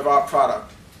usage of our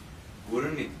product?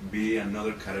 Wouldn't it be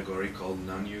another category called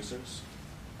non-users?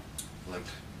 Like,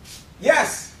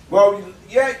 yes. Well,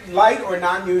 yeah, light or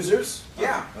non-users.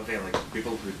 Yeah. Okay, like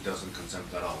people who doesn't consume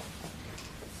at all.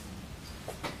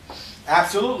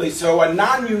 Absolutely. So a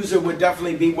non-user would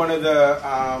definitely be one of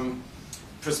the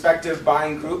prospective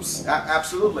buying groups.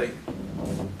 Absolutely.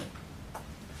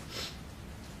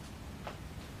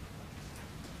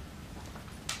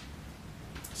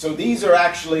 So these are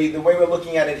actually, the way we're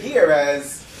looking at it here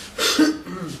as,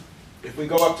 if we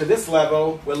go up to this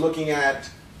level, we're looking at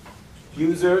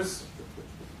users,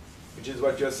 which is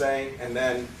what you're saying, and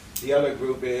then the other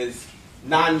group is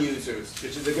non-users,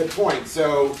 which is a good point.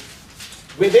 So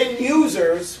within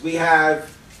users, we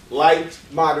have light,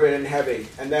 moderate, and heavy.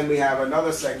 And then we have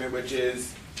another segment, which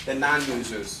is the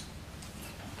non-users.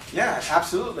 Yeah,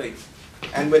 absolutely.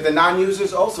 And with the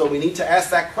non-users also, we need to ask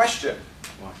that question.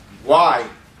 Why?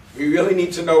 We really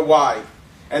need to know why.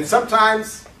 And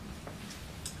sometimes,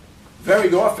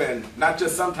 very often, not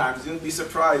just sometimes, you'll be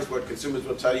surprised what consumers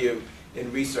will tell you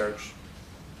in research.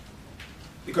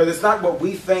 Because it's not what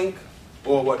we think,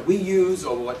 or what we use,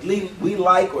 or what we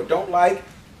like or don't like.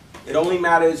 It only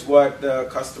matters what the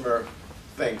customer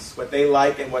thinks, what they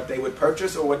like and what they would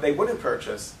purchase or what they wouldn't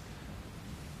purchase.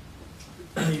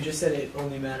 You just said it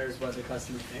only matters what the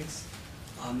customer thinks.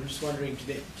 I'm just wondering,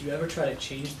 do you ever try to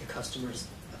change the customer's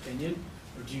opinion,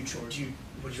 or would you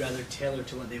rather tailor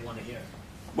to what they want to hear?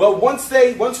 Well, once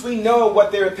we know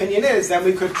what their opinion is, then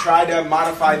we could try to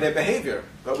modify their behavior.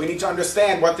 But we need to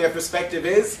understand what their perspective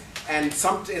is, and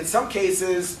in some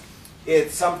cases,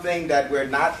 it's something that we're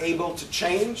not able to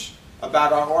change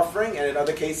about our offering, and in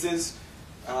other cases,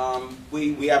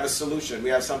 we have a solution.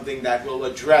 We have something that will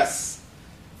address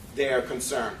their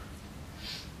concern.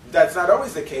 That's not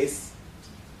always the case.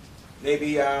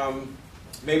 Maybe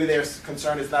their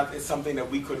concern is something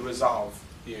that we could resolve.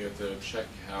 You have to check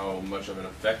how much of an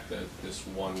effect that this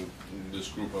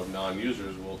group of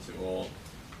non-users will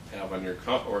have on your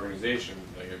organization.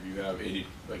 Like if you have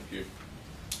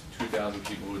 30,000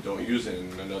 people who don't use it,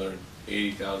 and another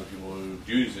 80,000 people who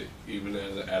use it, even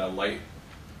at a light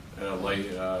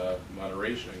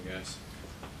moderation, I guess,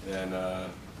 then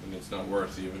it's not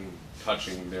worth even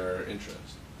touching their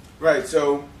interest. Right.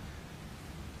 So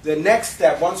the next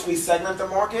step, once we segment the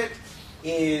market,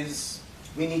 is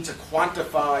we need to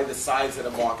quantify the size of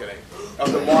the market.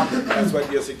 That's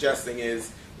what you're suggesting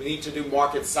is we need to do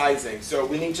market sizing. So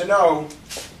we need to know,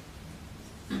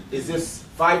 is this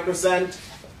 5%,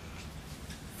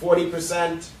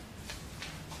 40%,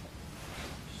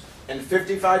 and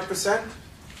 55%?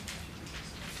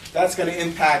 That's going to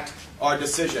impact our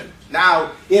decision.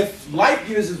 Now, if light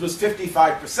users was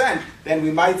 55%, then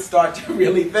we might start to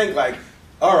really think like,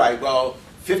 all right, well,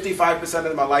 55%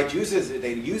 of my light users,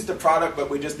 they use the product, but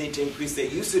we just need to increase their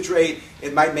usage rate.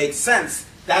 It might make sense.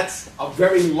 That's a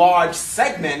very large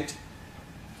segment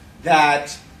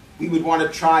that we would want to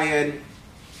try and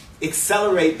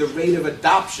accelerate the rate of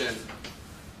adoption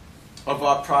of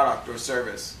our product or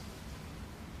service.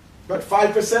 But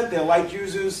 5%, they're light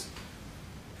users.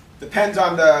 Depends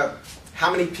on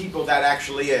how many people that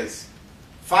actually is.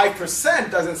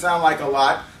 5% doesn't sound like a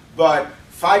lot, but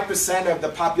 5% of the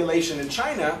population in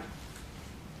China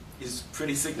is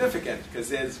pretty significant because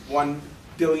there's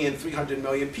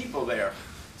 1,300,000,000 people there.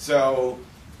 So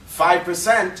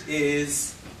 5%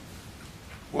 is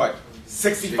what?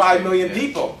 65 million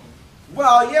people.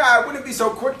 Well, yeah, I wouldn't be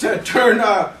so quick to turn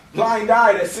a blind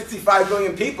eye to 65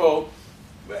 million people.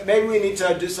 Maybe we need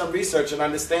to do some research and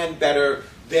understand better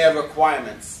their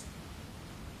requirements.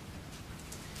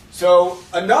 So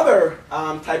another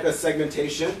type of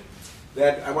segmentation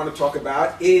that I want to talk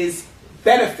about is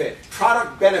benefit,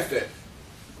 product benefit.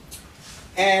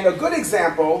 And a good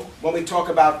example when we talk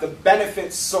about the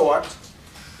benefit sort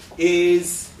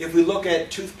is if we look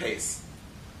at toothpaste.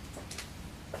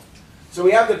 So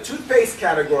we have the toothpaste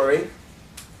category.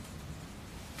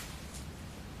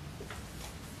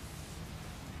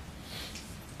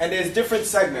 And there's different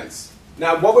segments.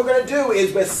 Now what we're going to do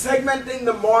is we're segmenting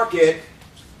the market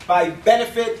by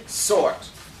benefit sort.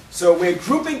 So we're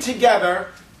grouping together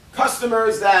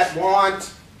customers that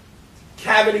want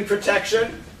cavity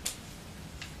protection,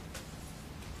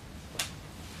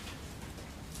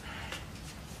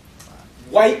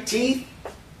 white teeth,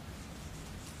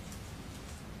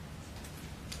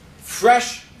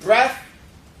 fresh breath,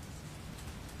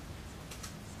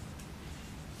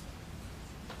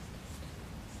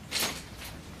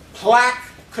 plaque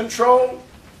control,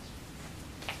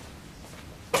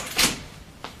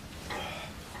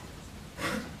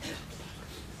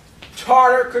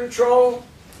 tartar control.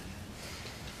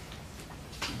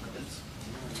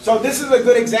 So this is a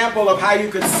good example of how you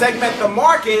could segment the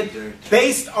market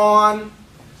based on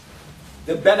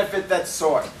the benefit that's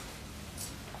sought.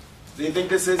 Do you think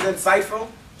this is insightful?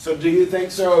 So do you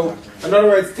think so? In other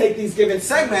words, take these given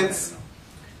segments.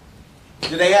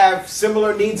 Do they have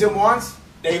similar needs and wants?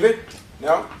 David?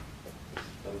 No? I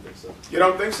don't think so. You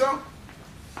don't think so?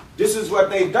 This is what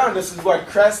they've done. This is what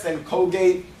Crest and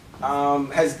Colgate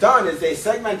has done, is they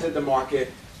segmented the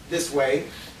market this way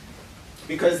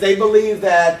because they believe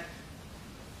that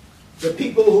the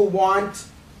people who want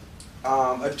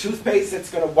a toothpaste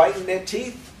that's going to whiten their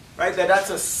teeth, right, that's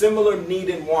a similar need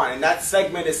and want. And that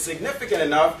segment is significant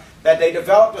enough that they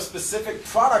developed a specific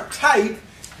product type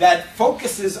that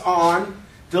focuses on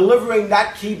delivering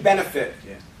that key benefit.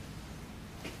 Yeah.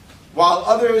 While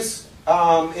others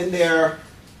in their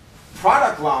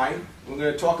product line, we're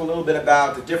going to talk a little bit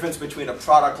about the difference between a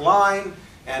product line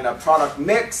and a product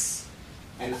mix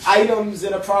and items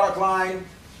in a product line.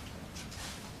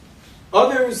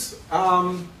 Others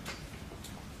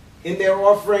in their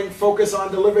offering focus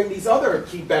on delivering these other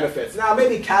key benefits. Now,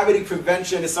 maybe cavity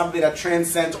prevention is something that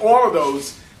transcends all of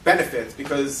those benefits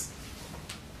because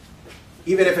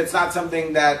even if it's not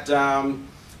something that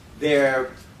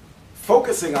they're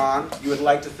focusing on, you would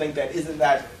like to think that isn't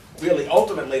that really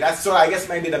ultimately, that's sort of, I guess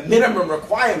maybe the minimum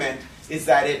requirement is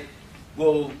that it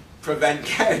will prevent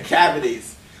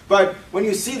cavities. But when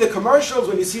you see the commercials,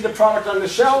 when you see the product on the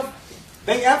shelf,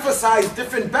 they emphasize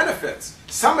different benefits.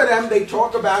 Some of them they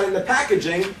talk about in the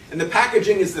packaging, and the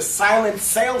packaging is the silent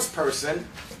salesperson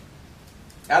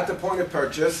at the point of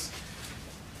purchase.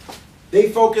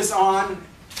 They focus on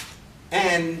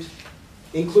and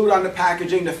include on the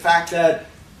packaging the fact that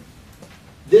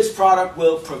this product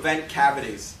will prevent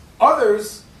cavities.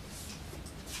 Others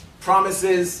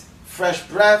promises fresh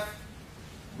breath,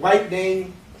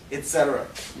 whitening, etc.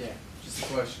 Yeah, just a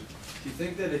question. Do you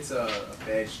think that it's a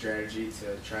bad strategy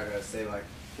to try to say like,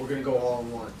 we're gonna go all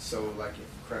in one. So like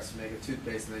if Crest make a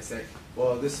toothpaste and they say,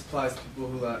 well, this applies to people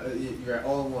who you're at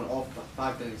all in one, all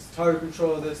 5 things, target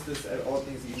control, this, all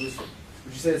things that you use.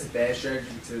 Would you say it's a bad strategy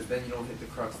because then you don't hit the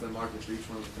crux of the market for each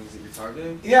one of the things that you're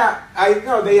targeting? Yeah, I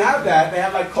know they have that. They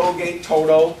have like Colgate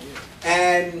Total,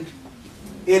 and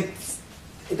it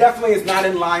definitely is not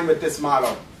in line with this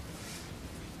model.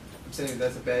 I'm saying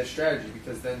that's a bad strategy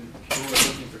because then people who are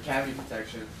looking for cavity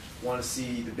protection want to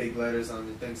see the big letters on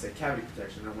the things say cavity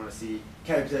protection. They want to see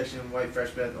cavity protection, white fresh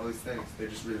breath, all these things. They're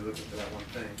just really looking for that one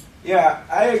thing. Yeah,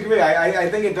 I agree. I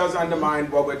think it does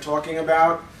undermine what we're talking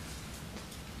about.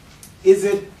 Is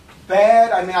it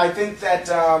bad? I mean, I think that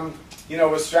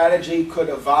a strategy could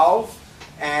evolve,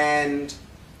 and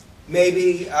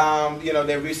maybe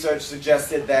their research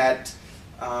suggested that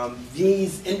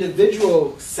these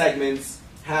individual segments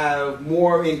have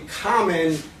more in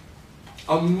common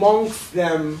amongst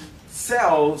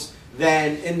themselves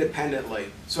than independently.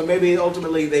 So maybe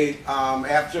ultimately they,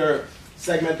 after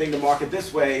segmenting the market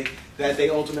this way, that they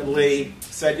ultimately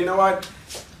said, you know what,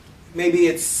 maybe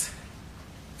it's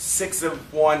 6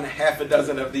 of one, half a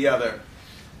dozen of the other.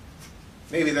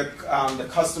 Maybe the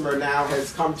customer now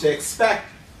has come to expect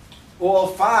all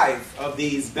 5 of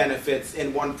these benefits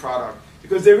in one product.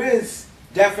 Because there is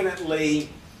definitely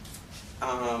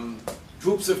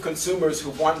groups of consumers who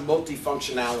want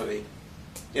multifunctionality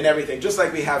in everything. Just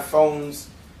like we have phones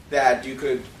that you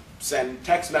could send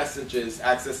text messages,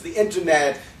 access the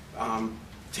internet,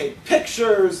 take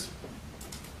pictures,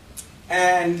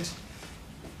 and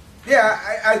yeah,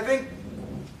 I think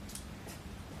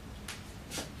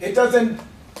it doesn't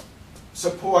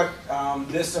support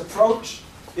this approach.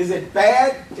 Is it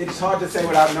bad? It's hard to say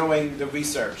without knowing the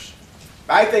research.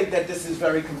 I think that this is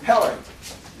very compelling.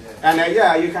 Yeah.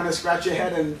 And you kind of scratch your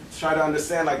head and try to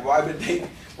understand, like, why would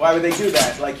they do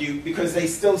that? Like because they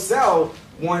still sell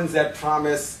ones that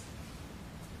promise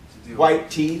white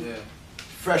teeth,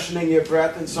 freshening your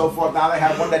breath, and so forth. Now they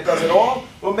have one that does it all.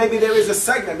 Well, maybe there is a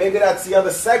segment. Maybe that's the other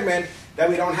segment that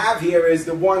we don't have here, is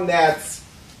the one that's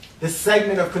the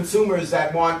segment of consumers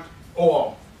that want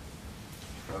all.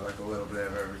 Or like a little bit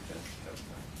of everything.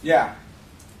 Yeah.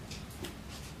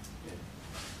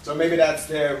 So maybe that's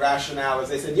their rationale, is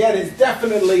they said, yeah, there's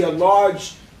definitely a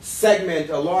large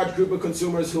segment, a large group of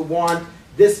consumers who want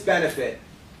this benefit,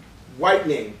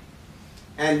 whitening,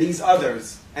 and these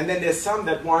others. And then there's some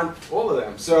that want all of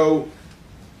them. So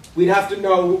we'd have to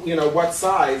know, what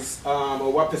size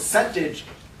or what percentage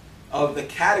of the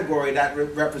category that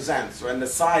represents, or in the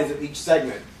size of each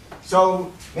segment.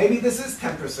 So maybe this is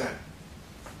 10%.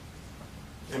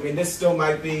 I mean, this still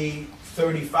might be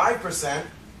 35%.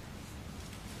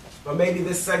 But maybe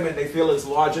this segment they feel is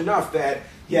large enough that,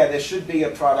 yeah, there should be a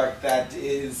product that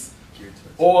is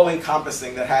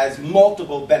all-encompassing, that has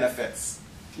multiple benefits.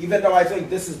 Even though I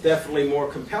think this is definitely more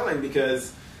compelling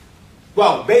because,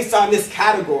 well, based on this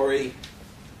category,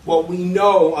 what we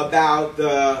know about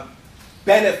the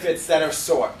benefits that are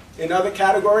sought. In other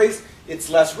categories, it's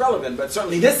less relevant. But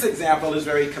certainly this example is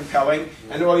very compelling,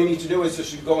 and all you need to do is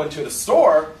just go into the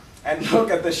store and look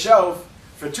at the shelf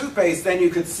for toothpaste, then you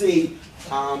could see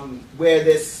where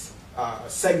this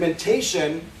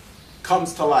segmentation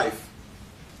comes to life.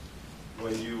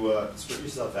 When you spread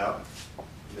yourself out,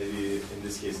 maybe in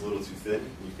this case a little too thin,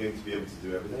 and you claim to be able to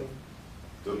do everything,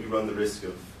 don't you run the risk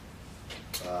of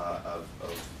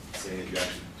saying that you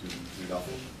actually do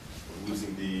nothing, of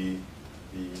losing the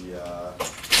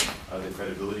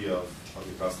credibility of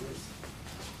your customers?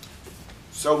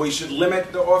 So we should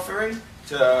limit the offering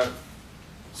to,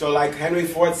 so like Henry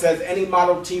Ford says, any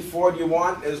Model T Ford you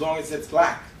want as long as it's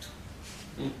black.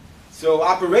 So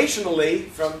operationally,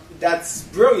 that's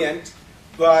brilliant,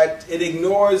 but it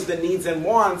ignores the needs and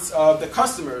wants of the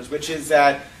customers, which is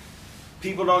that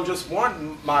people don't just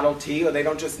want Model T, or they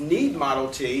don't just need Model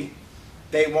T.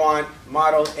 They want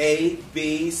Model A,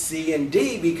 B, C, and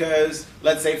D because,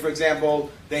 let's say, for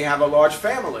example, they have a large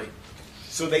family.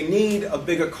 So they need a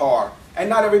bigger car. And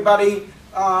not everybody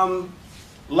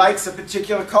likes a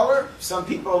particular color. Some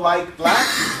people like black,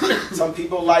 some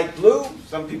people like blue,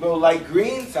 some people like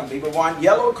green, some people want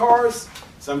yellow cars,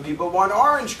 some people want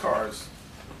orange cars.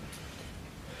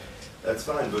 That's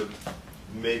fine, but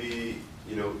maybe,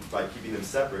 by keeping them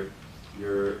separate,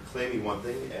 you're claiming one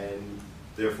thing, and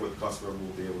therefore the customer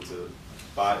will be able to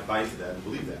buy into that and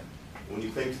believe that. When you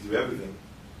claim to do everything,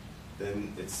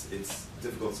 then it's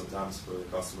difficult sometimes for the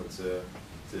customer to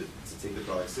take the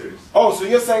product serious. Oh, so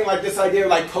you're saying like this idea of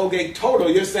like Colgate Total,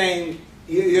 you're saying,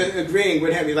 you're agreeing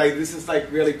with him, you're like, this is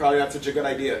like really probably not such a good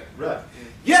idea. Right.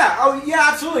 Yeah, oh yeah,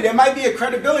 absolutely. There might be a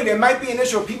credibility, there might be an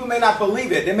issue, people may not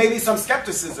believe it, there may be some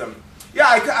skepticism.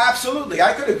 Yeah, absolutely,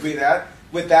 I could agree that.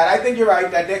 with that. I think you're right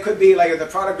that there could be, like, if the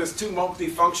product is too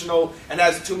multifunctional and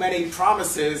has too many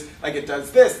promises, like it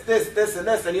does this, this, this, and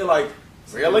this, and you're like,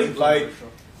 really? Like,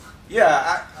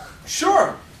 yeah,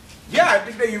 sure. Yeah, I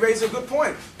think that you raise a good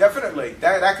point. Definitely.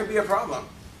 That could be a problem.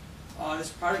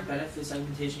 Does product benefit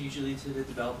segmentation usually to the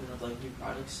development of, like, new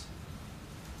products?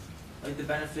 Like the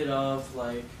benefit of,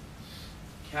 like,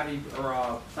 cavity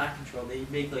or plaque control, they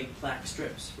make, like, plaque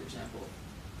strips, for example.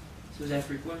 So is that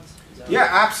frequent? Yeah,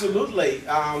 absolutely.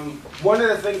 One of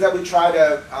the things that we try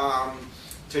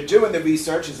to do in the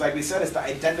research is, like we said, is to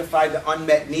identify the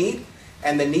unmet need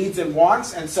and the needs and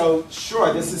wants. And so,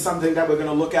 sure, this is something that we're going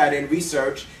to look at in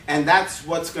research, and that's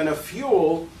what's going to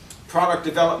fuel product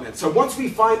development. So once we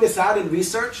find this out in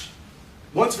research,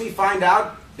 once we find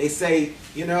out, they say,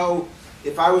 you know,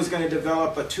 if I was going to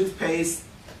develop a toothpaste,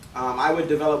 I would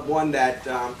develop one that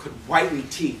could whiten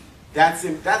teeth. That's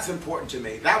important to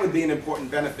me. That would be an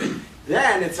important benefit.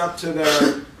 Then it's up to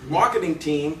the marketing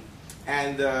team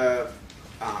and the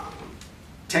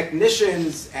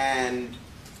technicians and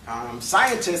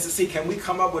scientists to see, can we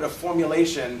come up with a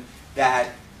formulation that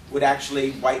would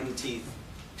actually whiten teeth?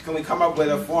 Can we come up with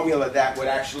a formula that would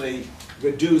actually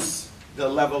reduce the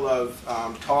level of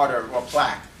tartar or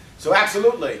plaque? So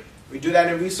absolutely. We do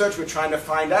that in research. We're trying to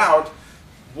find out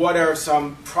what are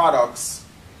some products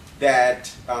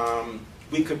that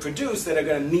we could produce that are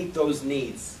going to meet those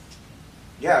needs.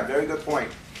 Yeah, very good point.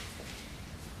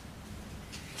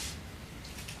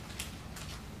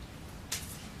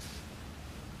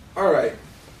 All right.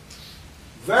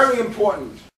 Very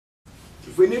important.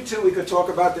 If we need to, we could talk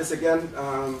about this again,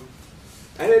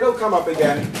 and it'll come up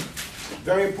again.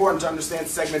 Very important to understand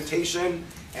segmentation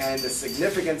and the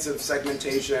significance of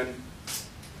segmentation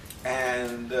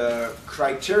and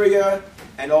criteria.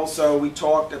 And also we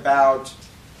talked about,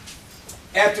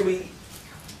 after we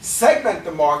segment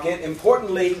the market,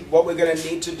 importantly, what we're going to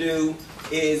need to do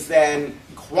is then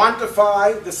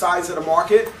quantify the size of the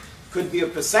market. It could be a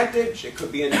percentage, it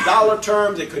could be in dollar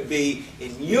terms, it could be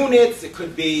in units, it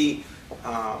could be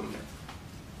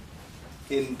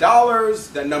in dollars,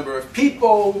 the number of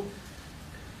people,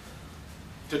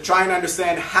 to try and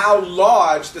understand how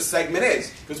large the segment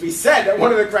is. Because we said that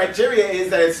one of the criteria is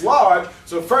that it's large,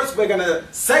 so first we're going to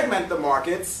segment the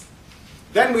markets,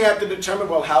 then we have to determine,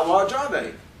 well, how large are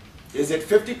they? Is it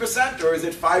 50% or is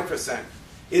it 5%?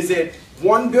 Is it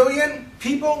 1 billion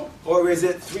people or is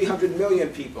it 300 million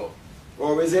people?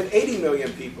 Or is it 80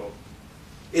 million people?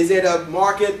 Is it a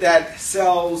market that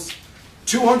sells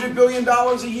 $200 billion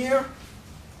a year?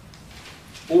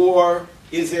 Or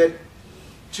is it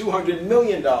 $200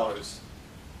 million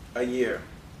a year?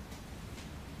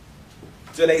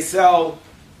 Do they sell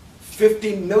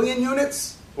 50 million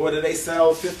units, or do they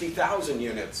sell 50,000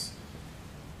 units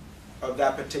of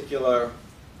that particular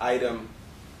item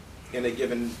in a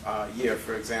given year,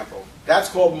 for example? That's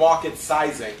called market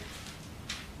sizing.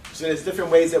 So there's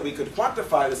different ways that we could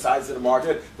quantify the size of the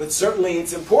market, but certainly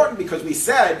it's important because we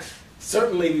said,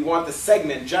 certainly we want the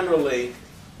segment, generally,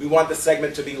 we want the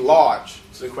segment to be large.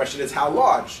 So the question is, how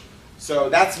large? So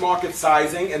that's market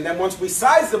sizing, and then once we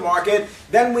size the market,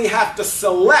 then we have to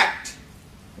select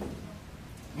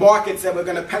markets that we're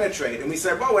going to penetrate. And we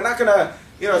said, well, we're not going to,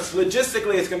 you know,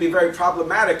 logistically it's going to be very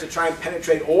problematic to try and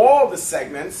penetrate all the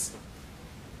segments.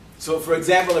 So for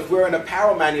example, if we're an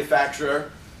apparel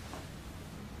manufacturer,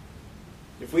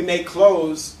 if we make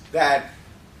clothes that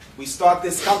we start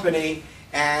this company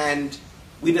and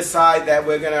we decide that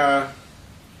we're going to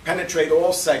penetrate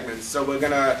all segments. So we're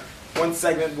going to, one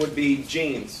segment would be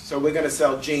jeans. So we're going to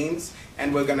sell jeans,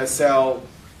 and we're going to sell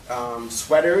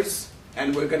sweaters,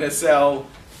 and we're going to sell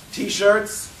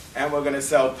t-shirts, and we're going to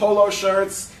sell polo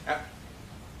shirts.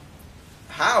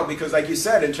 How? Because like you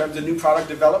said, in terms of new product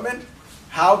development,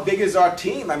 how big is our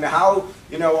team? I mean, how,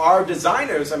 you know, our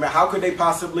designers, I mean, how could they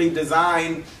possibly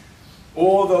design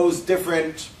all those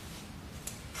different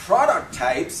product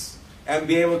types and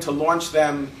be able to launch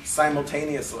them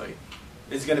simultaneously?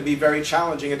 Is going to be very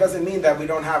challenging. It doesn't mean that we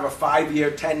don't have a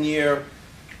 5-year, 10-year,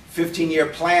 15-year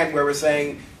plan where we're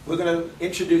saying we're going to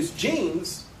introduce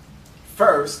jeans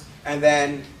first, and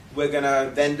then we're going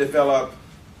to then develop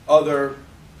other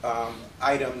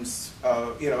items,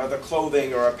 you know, other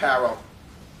clothing or apparel.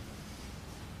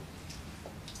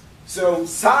 So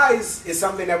size is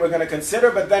something that we're going to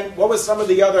consider, but then what was some of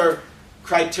the other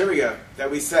criteria that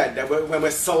we said that when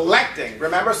we're selecting?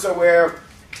 Remember, so we're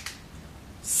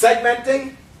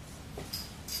segmenting,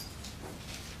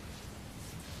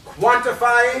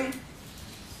 quantifying,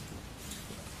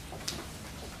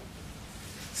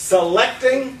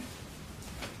 selecting,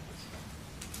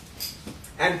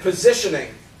 and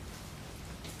positioning.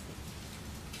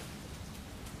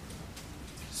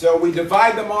 So we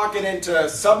divide the market into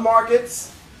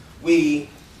sub-markets. We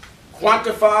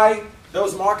quantify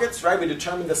those markets, right? We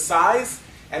determine the size.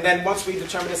 And then once we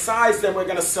determine the size, then we're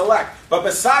going to select. But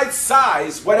besides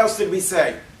size, what else did we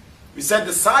say? We said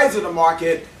the size of the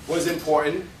market was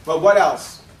important, but what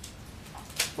else?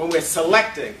 When we're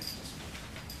selecting.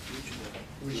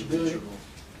 Reachability.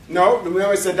 No, we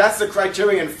always said that's the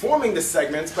criteria informing the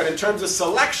segments, but in terms of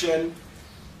selection,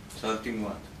 Selecting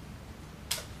what?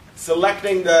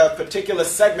 selecting the particular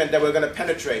segment that we're going to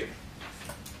penetrate.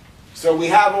 So we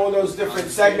have all those different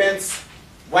segments,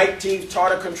 white teeth,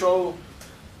 tartar control,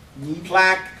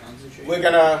 plaque. We're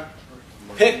going to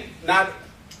pick not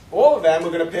all of them,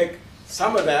 we're going to pick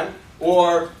some of them.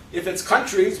 Or if it's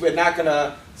countries, we're not going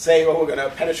to say, oh, we're going to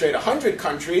penetrate 100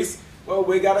 countries. Well,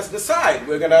 we got to decide.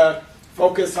 We're going to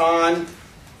focus on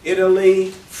Italy,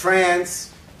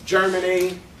 France,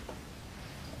 Germany,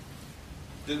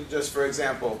 just for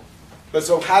example. But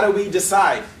so how do we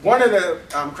decide? One of the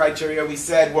criteria we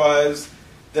said was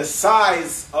the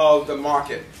size of the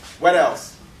market. What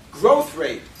else? Growth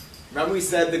rate. Remember we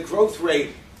said the growth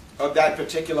rate of that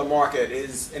particular market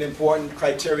is an important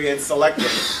criteria in selecting.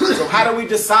 So how do we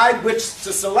decide which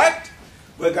to select?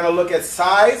 We're going to look at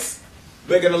size.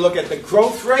 We're going to look at the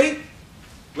growth rate.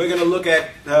 We're going to look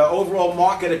at the overall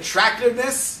market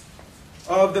attractiveness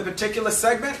of the particular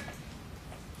segment.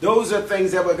 Those are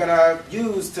things that we're going to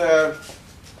use to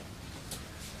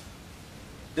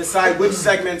decide which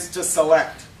segments to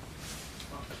select.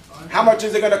 How much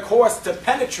is it going to cost to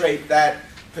penetrate that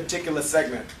particular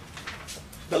segment?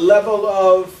 The level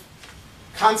of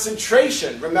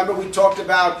concentration. Remember we talked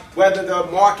about whether the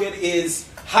market is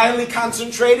highly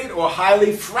concentrated or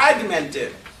highly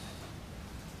fragmented.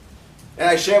 And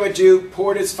I share with you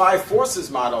Porter's 5 forces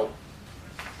model,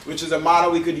 which is a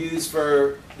model we could use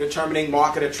for determining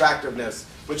market attractiveness,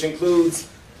 which includes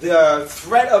the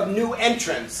threat of new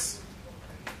entrants,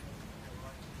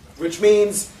 which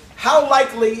means how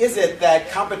likely is it that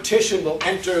competition will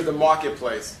enter the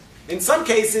marketplace? In some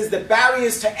cases, the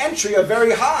barriers to entry are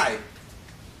very high,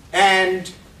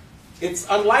 and it's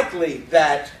unlikely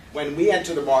that when we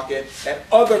enter the market, that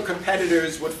other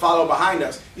competitors would follow behind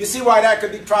us. You see why that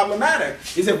could be problematic,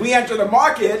 is if we enter the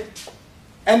market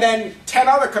and then 10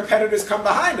 other competitors come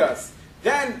behind us,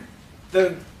 then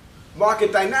the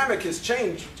market dynamic has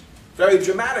changed very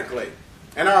dramatically.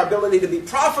 And our ability to be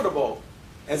profitable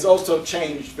has also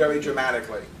changed very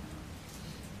dramatically.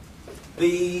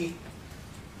 The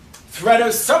threat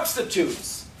of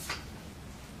substitutes,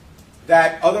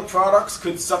 that other products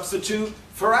could substitute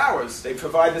for ours. They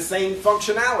provide the same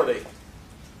functionality.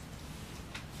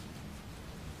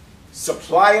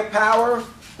 Supplier power,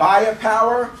 buyer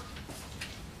power,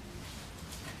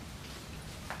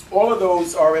 all of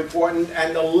those are important,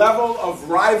 and the level of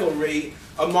rivalry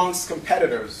amongst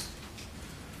competitors.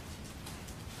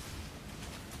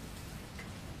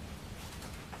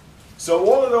 So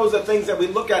all of those are things that we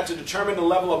look at to determine the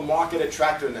level of market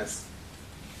attractiveness.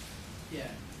 Yeah.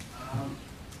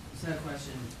 Just had a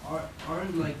question.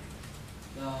 Aren't like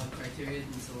the criteria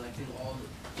in selecting all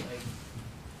like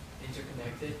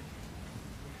interconnected?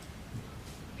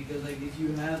 Because like if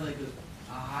you have like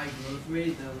a high growth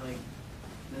rate,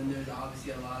 then there's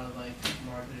obviously a lot of like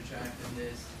market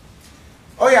attractiveness.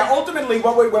 Oh yeah, ultimately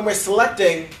when we're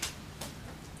selecting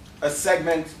a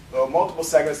segment or multiple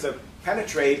segments to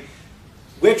penetrate,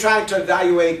 we're trying to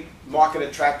evaluate market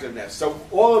attractiveness. So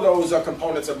all of those are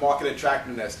components of market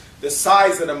attractiveness. The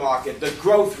size of the market, the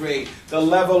growth rate, the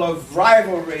level of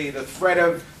rivalry, the threat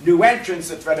of new entrants,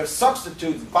 the threat of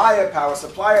substitutes, buyer power,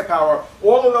 supplier power,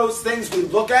 all of those things we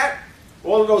look at,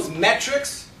 all of those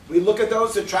metrics, we look at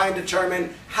those to try and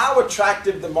determine how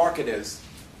attractive the market is.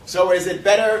 So is it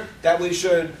better that we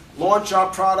should launch our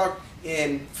product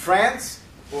in France,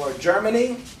 or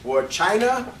Germany, or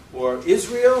China, or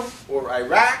Israel, or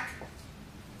Iraq?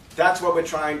 That's what we're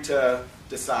trying to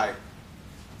decide.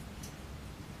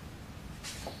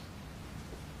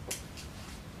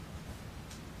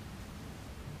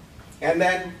 And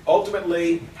then,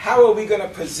 ultimately, how are we going to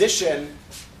position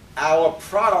our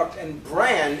product and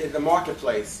brand in the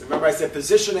marketplace? Remember I said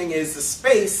positioning is the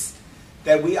space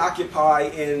that we occupy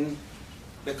in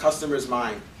the customer's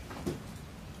mind.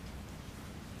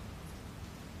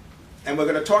 And we're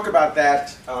going to talk about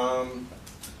that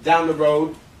down the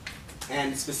road.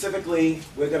 And specifically,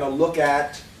 we're going to look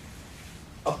at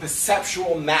a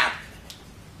perceptual map.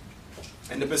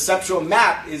 And the perceptual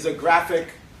map is a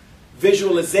graphic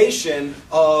visualization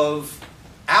of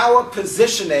our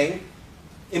positioning,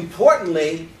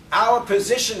 importantly, our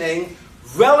positioning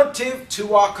relative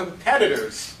to our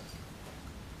competitors.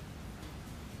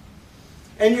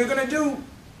 And you're going to do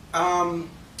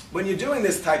when you're doing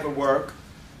this type of work,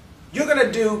 you're going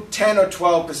to do 10 or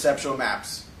 12 perceptual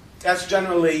maps. That's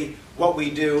generally what we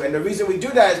do. And the reason we do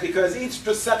that is because each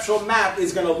perceptual map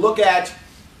is going to look at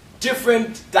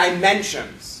different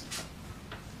dimensions.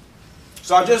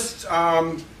 So I'll just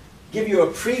give you a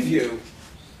preview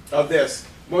of this.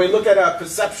 When we look at a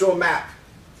perceptual map,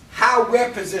 how we're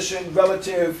positioned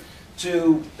relative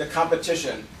to the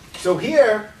competition. So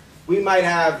here, we might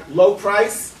have low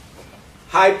price,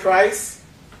 high price,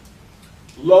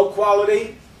 low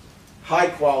quality, high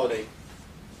quality.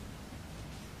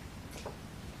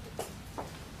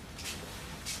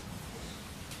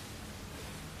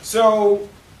 So,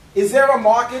 is there a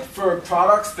market for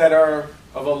products that are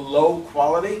of a low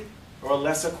quality or a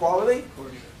lesser quality?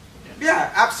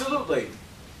 Yeah, absolutely.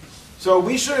 So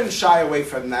we shouldn't shy away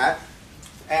from that.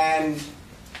 And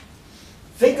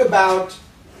think about,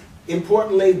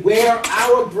 importantly, where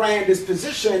our brand is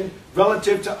positioned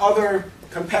relative to other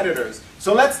competitors.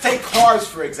 So let's take cars,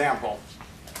 for example.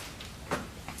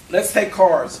 Let's take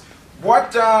cars.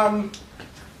 What,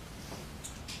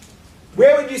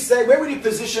 where would you say, where would you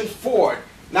position Ford?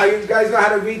 Now you guys know how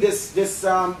to read this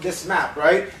map,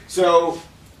 right? So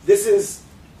this is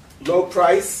low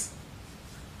price,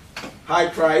 high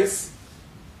price,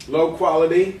 low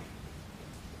quality,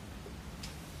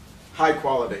 high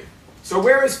quality. So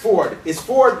where is Ford? Is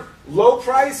Ford low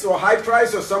price or high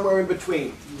price or somewhere in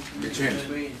between?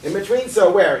 Between. In between,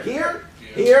 so where? Here?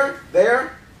 Yeah. Here?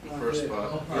 There? First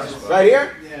spot. Right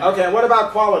here? Yeah. Okay, and what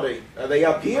about quality? Are they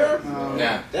up here?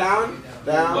 Yeah. Down?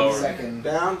 Down? Lower. Second.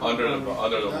 Down? Under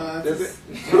the Is it?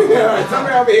 Yeah,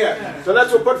 somewhere over here. So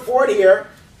let's put Ford here.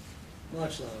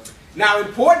 Much lower. Now,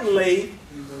 importantly,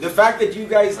 the fact that you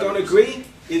guys don't agree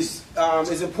is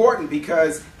important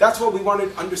because that's what we want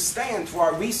to understand through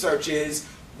our research is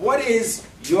what is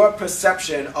your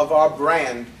perception of our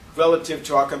brand relative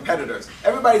to our competitors.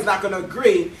 Everybody's not going to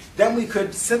agree. Then we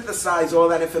could synthesize all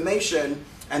that information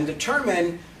and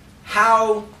determine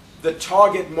how the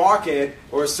target market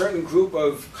or a certain group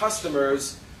of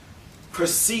customers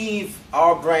perceive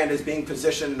our brand as being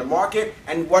positioned in the market,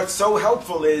 and what's so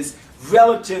helpful is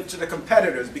relative to the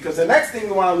competitors. Because the next thing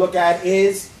we want to look at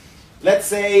is, let's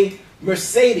say,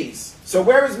 Mercedes. So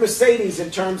where is Mercedes in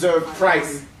terms of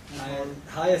price?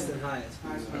 Highest and highest.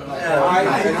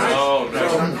 No,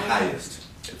 no. Highest.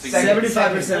 It's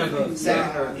 75% of those.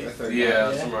 Second or third.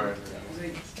 Yeah, somewhere.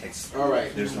 All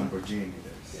right. There's Lamborghini.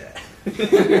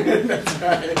 That's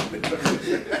right.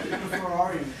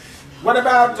 What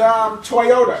about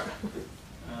Toyota?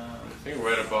 I think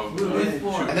right above.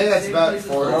 I think that's about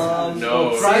Ford.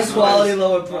 No. Price quality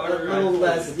lower, a little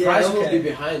less. Yeah, Price okay. will be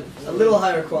behind. A little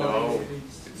higher quality. No.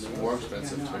 It's more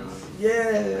expensive too.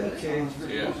 Yeah. Okay.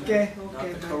 Yeah. Okay.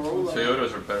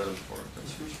 Toyotas are better than Ford.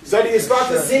 So do you start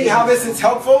to see how this is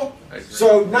helpful? I agree.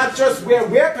 So not just where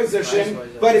we're positioned,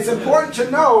 but it's important to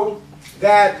know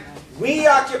that we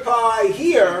occupy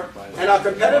here, and our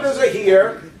competitors are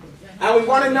here, and we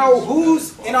want to know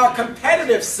who's in our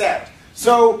competitive set.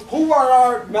 So who are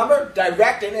our, remember,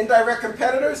 direct and indirect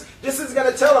competitors? This is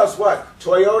going to tell us what?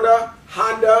 Toyota,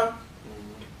 Honda,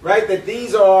 right? That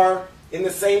these are in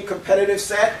the same competitive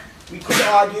set. We could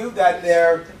argue that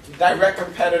they're direct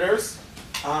competitors,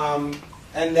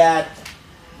 and that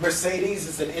Mercedes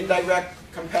is an indirect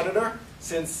competitor,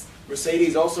 since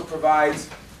Mercedes also provides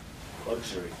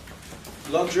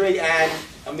luxury and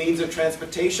a means of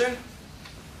transportation.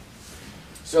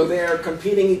 So they're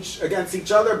competing against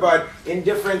each other, but in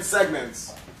different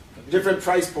segments, different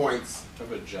price points. I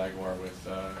have a Jaguar with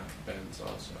Benz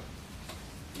also.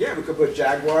 Yeah, we could put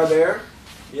Jaguar there.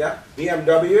 Yeah,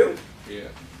 BMW. Yeah.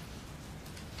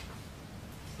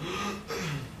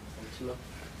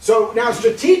 So now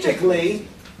strategically,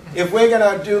 if we're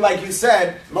going to do, like you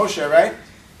said, Moshe, right?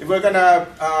 If we're going to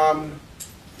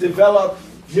develop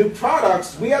new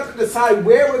products, we have to decide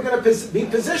where we're going to be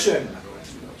positioned.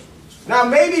 Now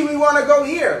maybe we want to go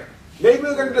here. Maybe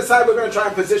we're going to decide we're going to try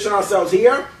and position ourselves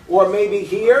here, or maybe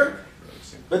here.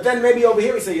 But then maybe over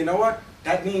here we say, you know what?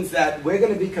 That means that we're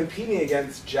going to be competing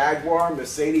against Jaguar,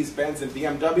 Mercedes-Benz, and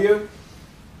BMW.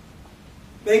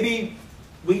 Maybe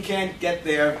we can't get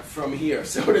there from here,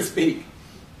 so to speak.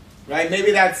 Right?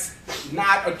 Maybe that's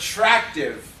not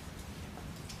attractive,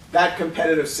 that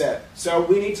competitive set. So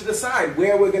we need to decide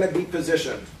where we're going to be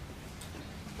positioned.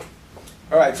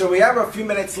 All right, so we have a few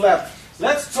minutes left.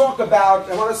 Let's talk about,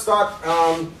 I want to start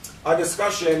our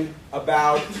discussion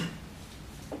about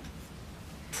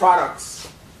products.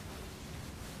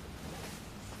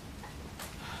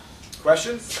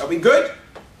 Questions? Are we good?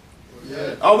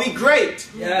 Yeah. Are we great?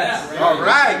 Yes. All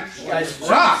right. You guys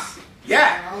rock.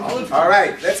 Yeah. All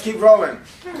right, let's keep rolling.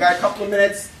 We got a couple of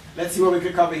minutes. Let's see what we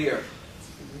could cover here.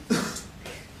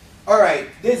 All right,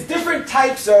 there's different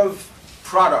types of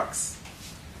products.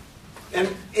 And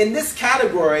in this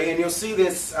category, and you'll see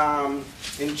this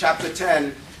in chapter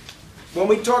 10, when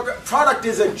we talk, product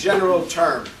is a general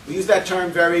term. We use that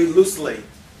term very loosely.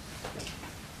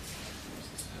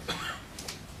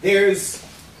 There's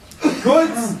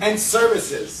goods and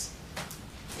services.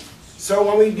 So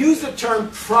when we use the term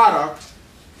product,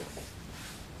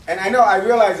 and I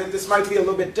realize that this might be a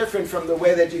little bit different from the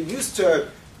way that you're used to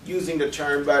using the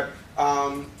term, but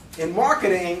in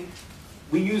marketing,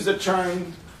 we use the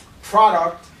term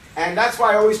product, and that's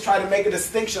why I always try to make a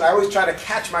distinction. I always try to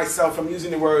catch myself from using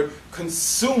the word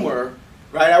consumer,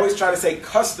 right? I always try to say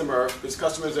customer, because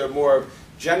customers are a more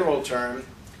general term,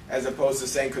 as opposed to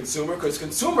saying consumer, because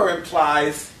consumer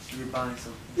implies You're buying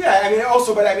something. yeah, I mean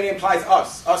also, but I mean it implies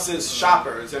us as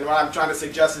shoppers. And what I'm trying to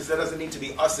suggest is that doesn't need to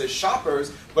be us as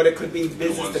shoppers, but it could be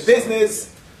business to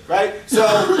business, right?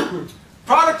 So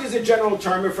product is a general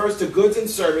term, refers to goods and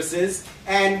services.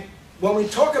 And when we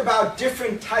talk about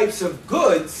different types of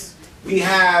goods, we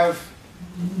have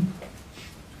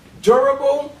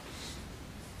durable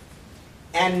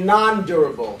and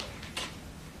non-durable.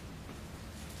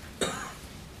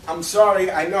 I'm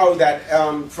sorry, I know that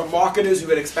from marketers you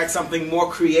would expect something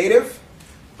more creative,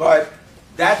 but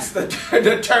that's the,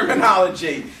 the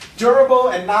terminology. Durable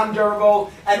and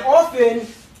non-durable, and often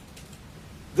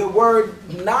the word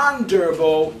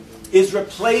non-durable is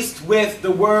replaced with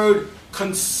the word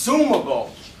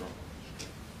consumable.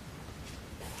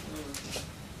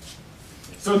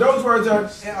 So those words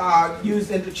are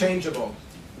used interchangeable.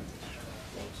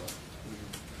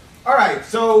 All right,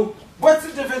 so what's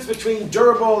the difference between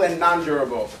durable and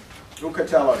non-durable? Who could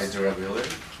tell us? Durability.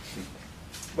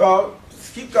 Well,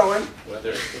 let's keep going.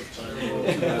 Whether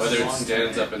it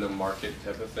stands up in the market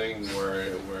type of thing,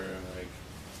 where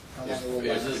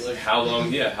like how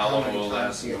long it will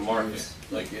last in the market?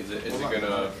 Like, is it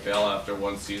gonna fail after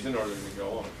one season, or is it gonna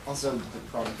go on? Also, the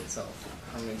product itself.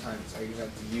 How many times are you going to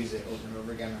have to use it over and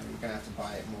over again, or are you going to have to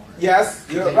buy it more? Yes,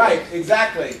 you're right.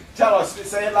 Exactly. Tell us.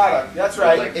 Say it louder. That's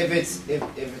right. Like if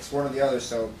it's one or the other.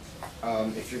 So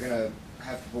if you're going to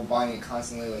have people buying it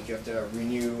constantly, like you have to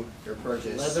renew your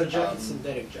purchase. Leather jacket,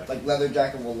 synthetic jacket. Like leather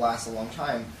jacket will last a long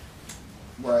time.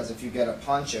 Whereas if you get a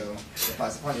poncho, the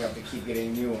plastic poncho, you have to keep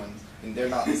getting new ones, and they're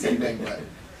not the same thing, but.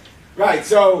 Right.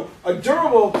 So a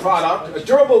durable product, a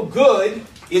durable good,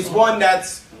 is one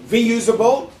that's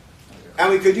reusable, and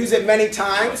we could use it many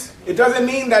times. It doesn't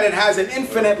mean that it has an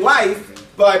infinite life,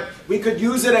 but we could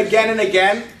use it again and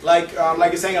again, like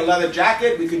you're saying, a leather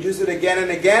jacket. We could use it again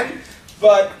and again.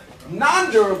 But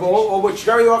non-durable, or which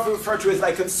very often referred to as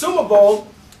like consumable,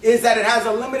 is that it has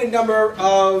a limited number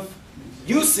of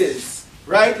uses,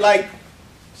 right? Like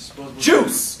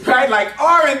juice, right? Like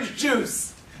orange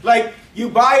juice. Like you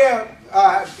buy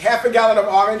a half a gallon of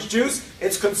orange juice,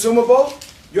 it's consumable.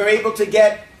 You're able to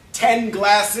get 10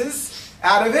 glasses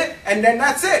out of it, and then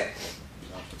that's it.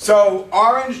 So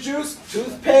orange juice,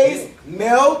 toothpaste,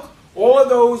 milk, all of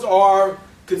those are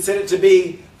considered to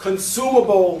be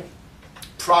consumable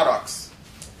products.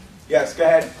 Yes, go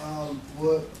ahead.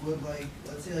 Would like,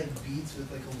 let's say like Beats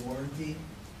with like a warranty,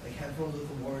 like headphones with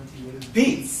a warranty, would it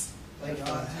Beats? Like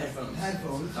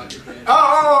headphones.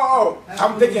 Oh,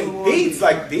 I'm thinking Beats,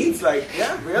 like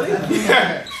yeah, really?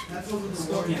 Yeah. Headphones with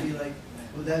a warranty, like,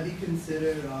 would that be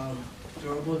considered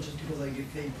durable just because like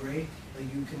if they break,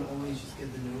 like you can always just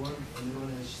get the new one,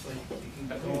 and it's just like you can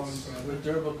go on forever.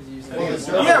 Durable because you use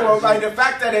it. Yeah, well, by the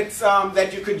fact that it's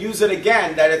that you could use it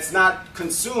again, that it's not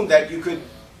consumed, that you could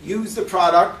use the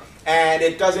product and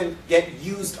it doesn't get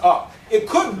used up. It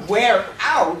could wear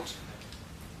out.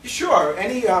 Sure,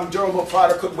 any durable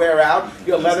product could wear out.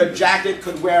 Your leather jacket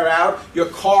could wear out. Your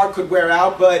car could wear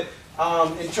out. But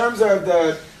in terms of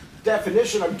the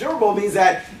definition of durable, means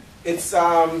that it's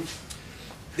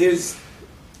there's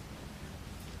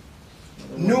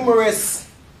numerous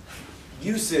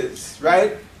uses,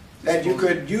 right? That you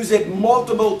could use it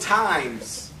multiple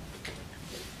times.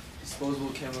 Disposable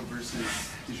camera versus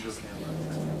digital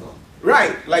camera.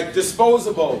 Right, like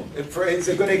disposable is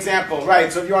a good example,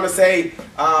 right? So if you want to say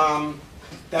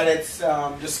that it's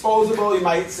disposable, you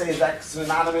might say that's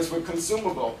synonymous with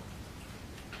consumable.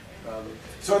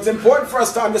 So it's important for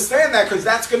us to understand that, because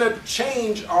that's going to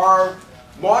change our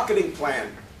marketing plan.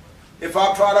 If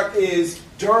our product is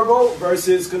durable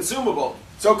versus consumable.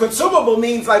 So consumable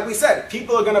means, like we said,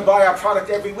 people are going to buy our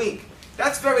product every week.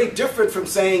 That's very different from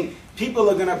saying people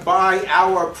are going to buy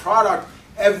our product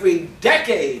every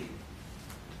decade.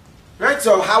 Right?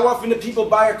 So how often do people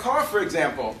buy a car, for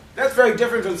example? That's very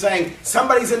different from saying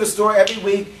somebody's in the store every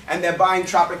week and they're buying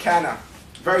Tropicana.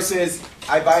 versus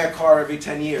I buy a car every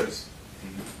 10 years.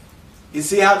 You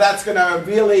see how that's going to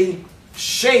really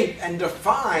shape and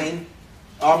define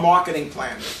our marketing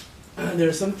plans. There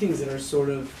are some things that are sort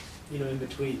of, in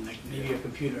between, like maybe a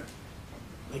computer.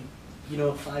 Like,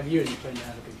 5 years you plan to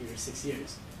have a computer, 6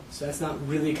 years. So that's not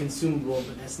really consumable,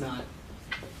 but that's not,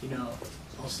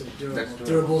 also durable.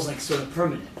 Durable is like sort of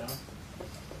permanent, no?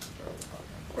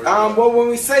 Well, when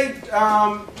we say,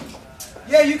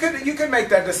 yeah, you could make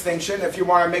that distinction if you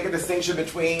want to make a distinction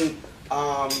between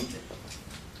a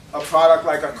product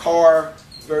like a car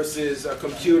versus a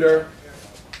computer,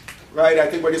 right? I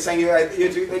think what you're saying,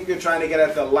 you're trying to get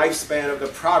at the lifespan of the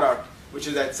product, which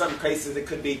is at some cases it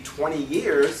could be 20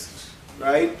 years,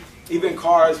 right? Even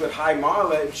cars with high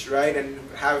mileage, right, and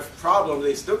have problems,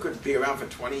 they still could be around for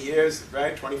 20 years,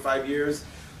 right, 25 years.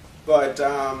 But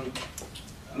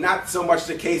not so much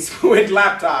the case with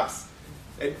laptops.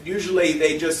 Usually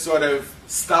they just sort of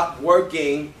stop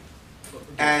working,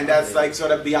 and that's like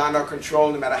sort of beyond our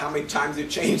control, no matter how many times you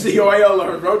change the oil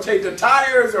or rotate the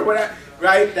tires or whatever,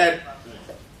 right? That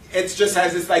it just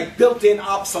has this like built-in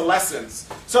obsolescence.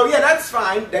 So yeah, that's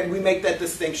fine that we make that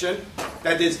distinction,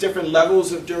 that there's different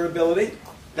levels of durability.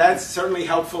 That's certainly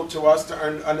helpful to us to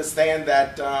understand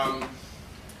that, that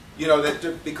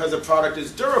because a product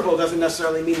is durable doesn't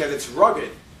necessarily mean that it's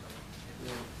rugged.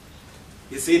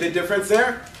 You see the difference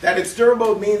there? That it's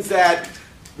durable means that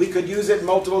we could use it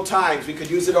multiple times. We could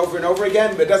use it over and over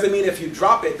again, but it doesn't mean if you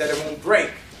drop it that it won't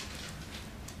break.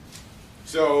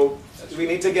 So we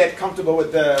need to get comfortable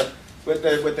with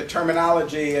the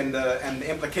terminology and the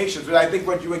implications. But I think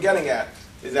what you were getting at,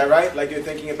 is that right? Like you're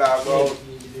thinking about, well,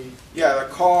 yeah, the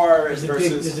car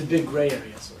versus... There's a big gray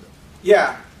area, sort of.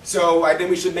 Yeah, so I think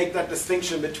we should make that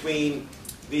distinction between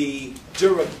the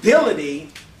durability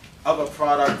of a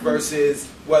product versus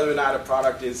whether or not a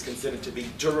product is considered to be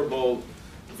durable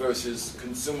versus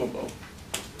consumable.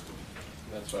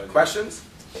 That's why. Questions?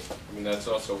 I mean, that's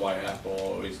also why Apple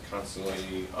always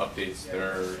constantly updates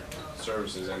their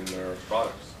services and their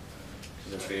products.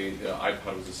 Because if the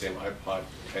iPod was the same iPod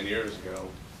 10 years ago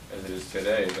as it is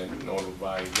today, then no one would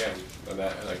buy again. And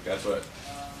that's what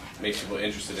makes people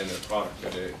interested in their product,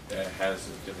 that it has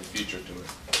a different feature to it.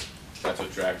 That's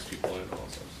what drags people in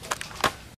also.